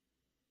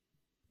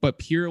 but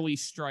purely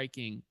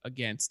striking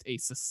against a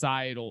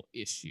societal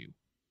issue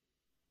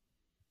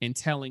and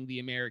telling the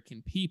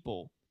American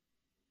people,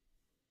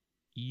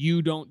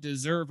 you don't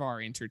deserve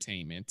our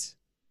entertainment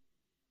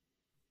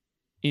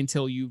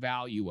until you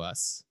value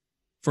us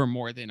for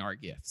more than our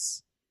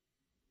gifts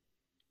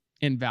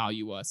and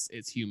value us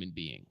as human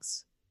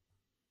beings.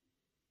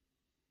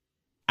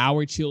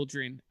 Our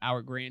children,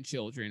 our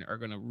grandchildren are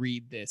going to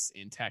read this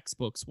in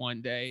textbooks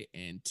one day,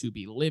 and to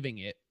be living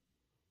it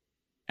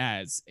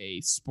as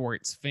a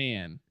sports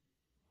fan,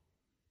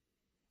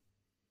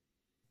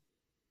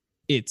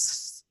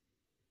 it's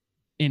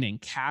an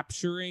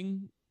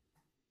encapturing,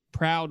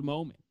 proud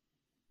moment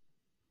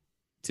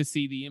to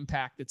see the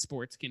impact that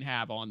sports can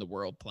have on the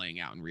world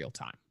playing out in real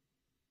time.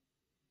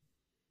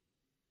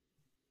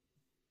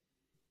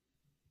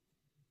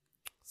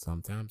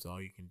 Sometimes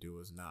all you can do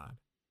is nod.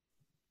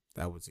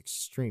 That was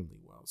extremely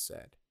well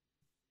said.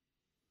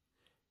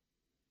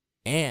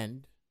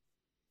 And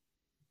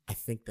I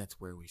think that's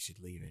where we should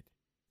leave it.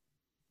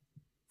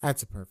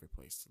 That's a perfect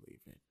place to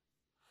leave it.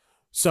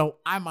 So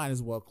I might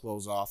as well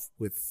close off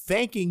with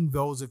thanking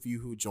those of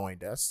you who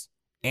joined us.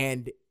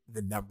 And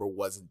the number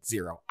wasn't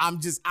 0.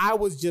 I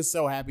was just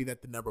so happy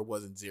that the number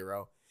wasn't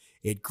 0.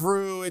 It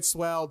grew, it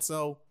swelled.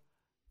 So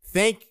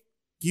thank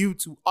you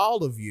to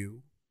all of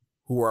you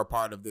who are a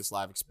part of this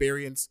live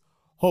experience.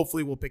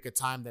 Hopefully we'll pick a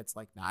time that's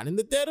like not in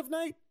the dead of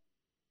night.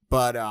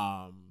 But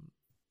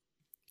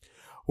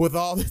with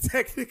all the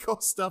technical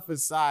stuff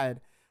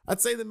aside,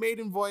 I'd say the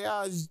maiden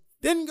voyage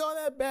didn't go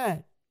that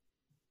bad.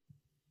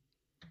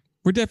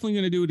 We're definitely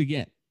going to do it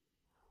again.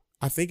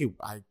 I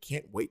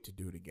can't wait to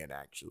do it again,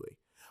 actually.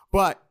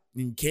 But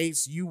in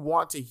case you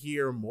want to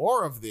hear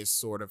more of this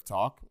sort of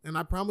talk, and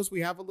I promise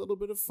we have a little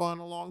bit of fun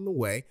along the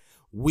way,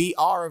 we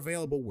are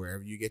available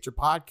wherever you get your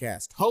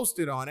podcast,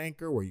 hosted on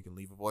Anchor, where you can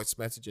leave a voice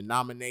message and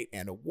nominate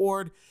an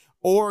award,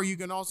 or you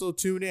can also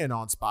tune in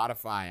on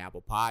Spotify,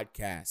 Apple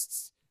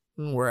Podcasts,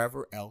 and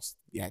wherever else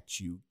that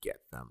you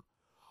get them.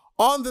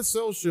 On the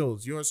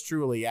socials, yours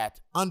truly at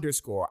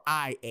 _IAMNKWA.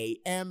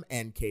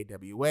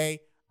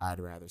 I'd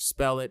rather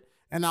spell it.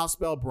 And I'll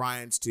spell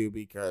Brian's too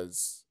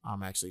because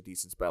I'm actually a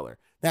decent speller.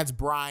 That's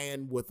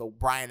Brian with a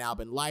Brian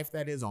Albin Life,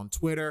 that is, on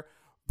Twitter.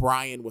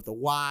 Brian with a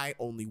Y,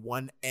 only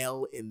one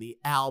L in the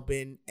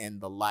Albin, and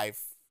the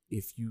Life,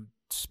 if you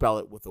spell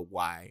it with a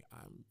Y,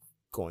 I'm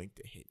going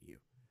to hit you.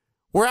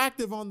 We're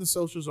active on the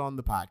socials on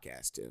the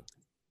podcast too.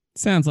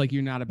 Sounds like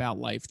you're not about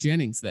Life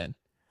Jennings then.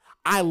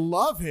 I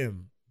love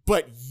him,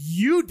 but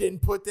you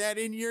didn't put that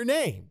in your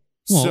name.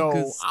 Well,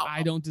 because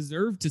I don't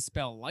deserve to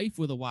spell life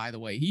with a Y the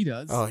way he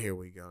does. Oh, here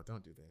we go.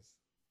 Don't do this.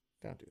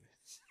 Don't do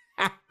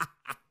this.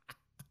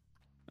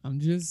 I'm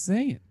just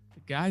saying.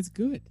 The guy's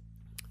good.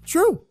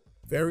 True.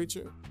 Very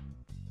true.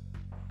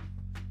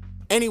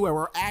 Anyway,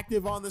 we're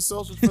active on the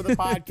socials for the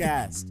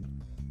podcast.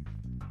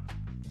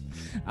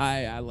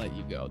 I let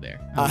you go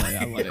there.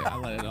 I let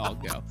it all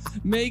go.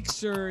 Make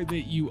sure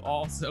that you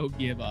also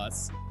give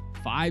us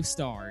 5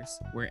 stars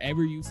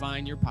wherever you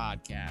find your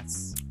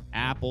podcasts.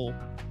 Apple,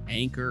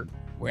 Anchor,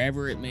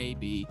 wherever it may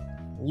be.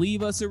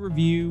 Leave us a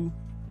review.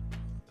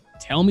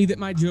 Tell me that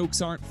my jokes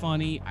aren't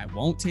funny. I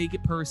won't take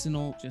it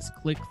personal. Just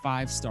click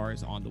 5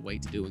 stars on the way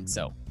to doing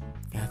so.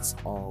 That's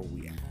all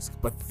we ask.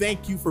 But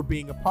thank you for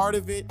being a part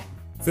of it.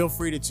 Feel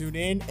free to tune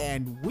in,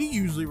 and we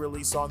usually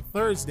release on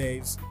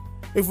Thursdays.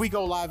 If we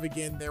go live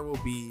again, there will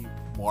be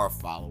more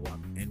follow-up,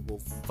 and we'll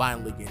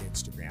finally get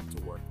Instagram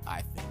to work,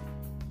 I think.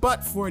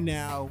 But for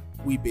now,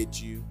 we bid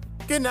you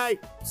good night.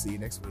 See you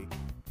next week.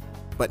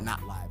 But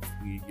not live.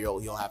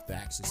 You'll have to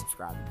actually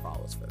subscribe and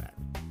follow us for that.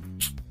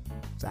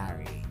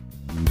 Sorry.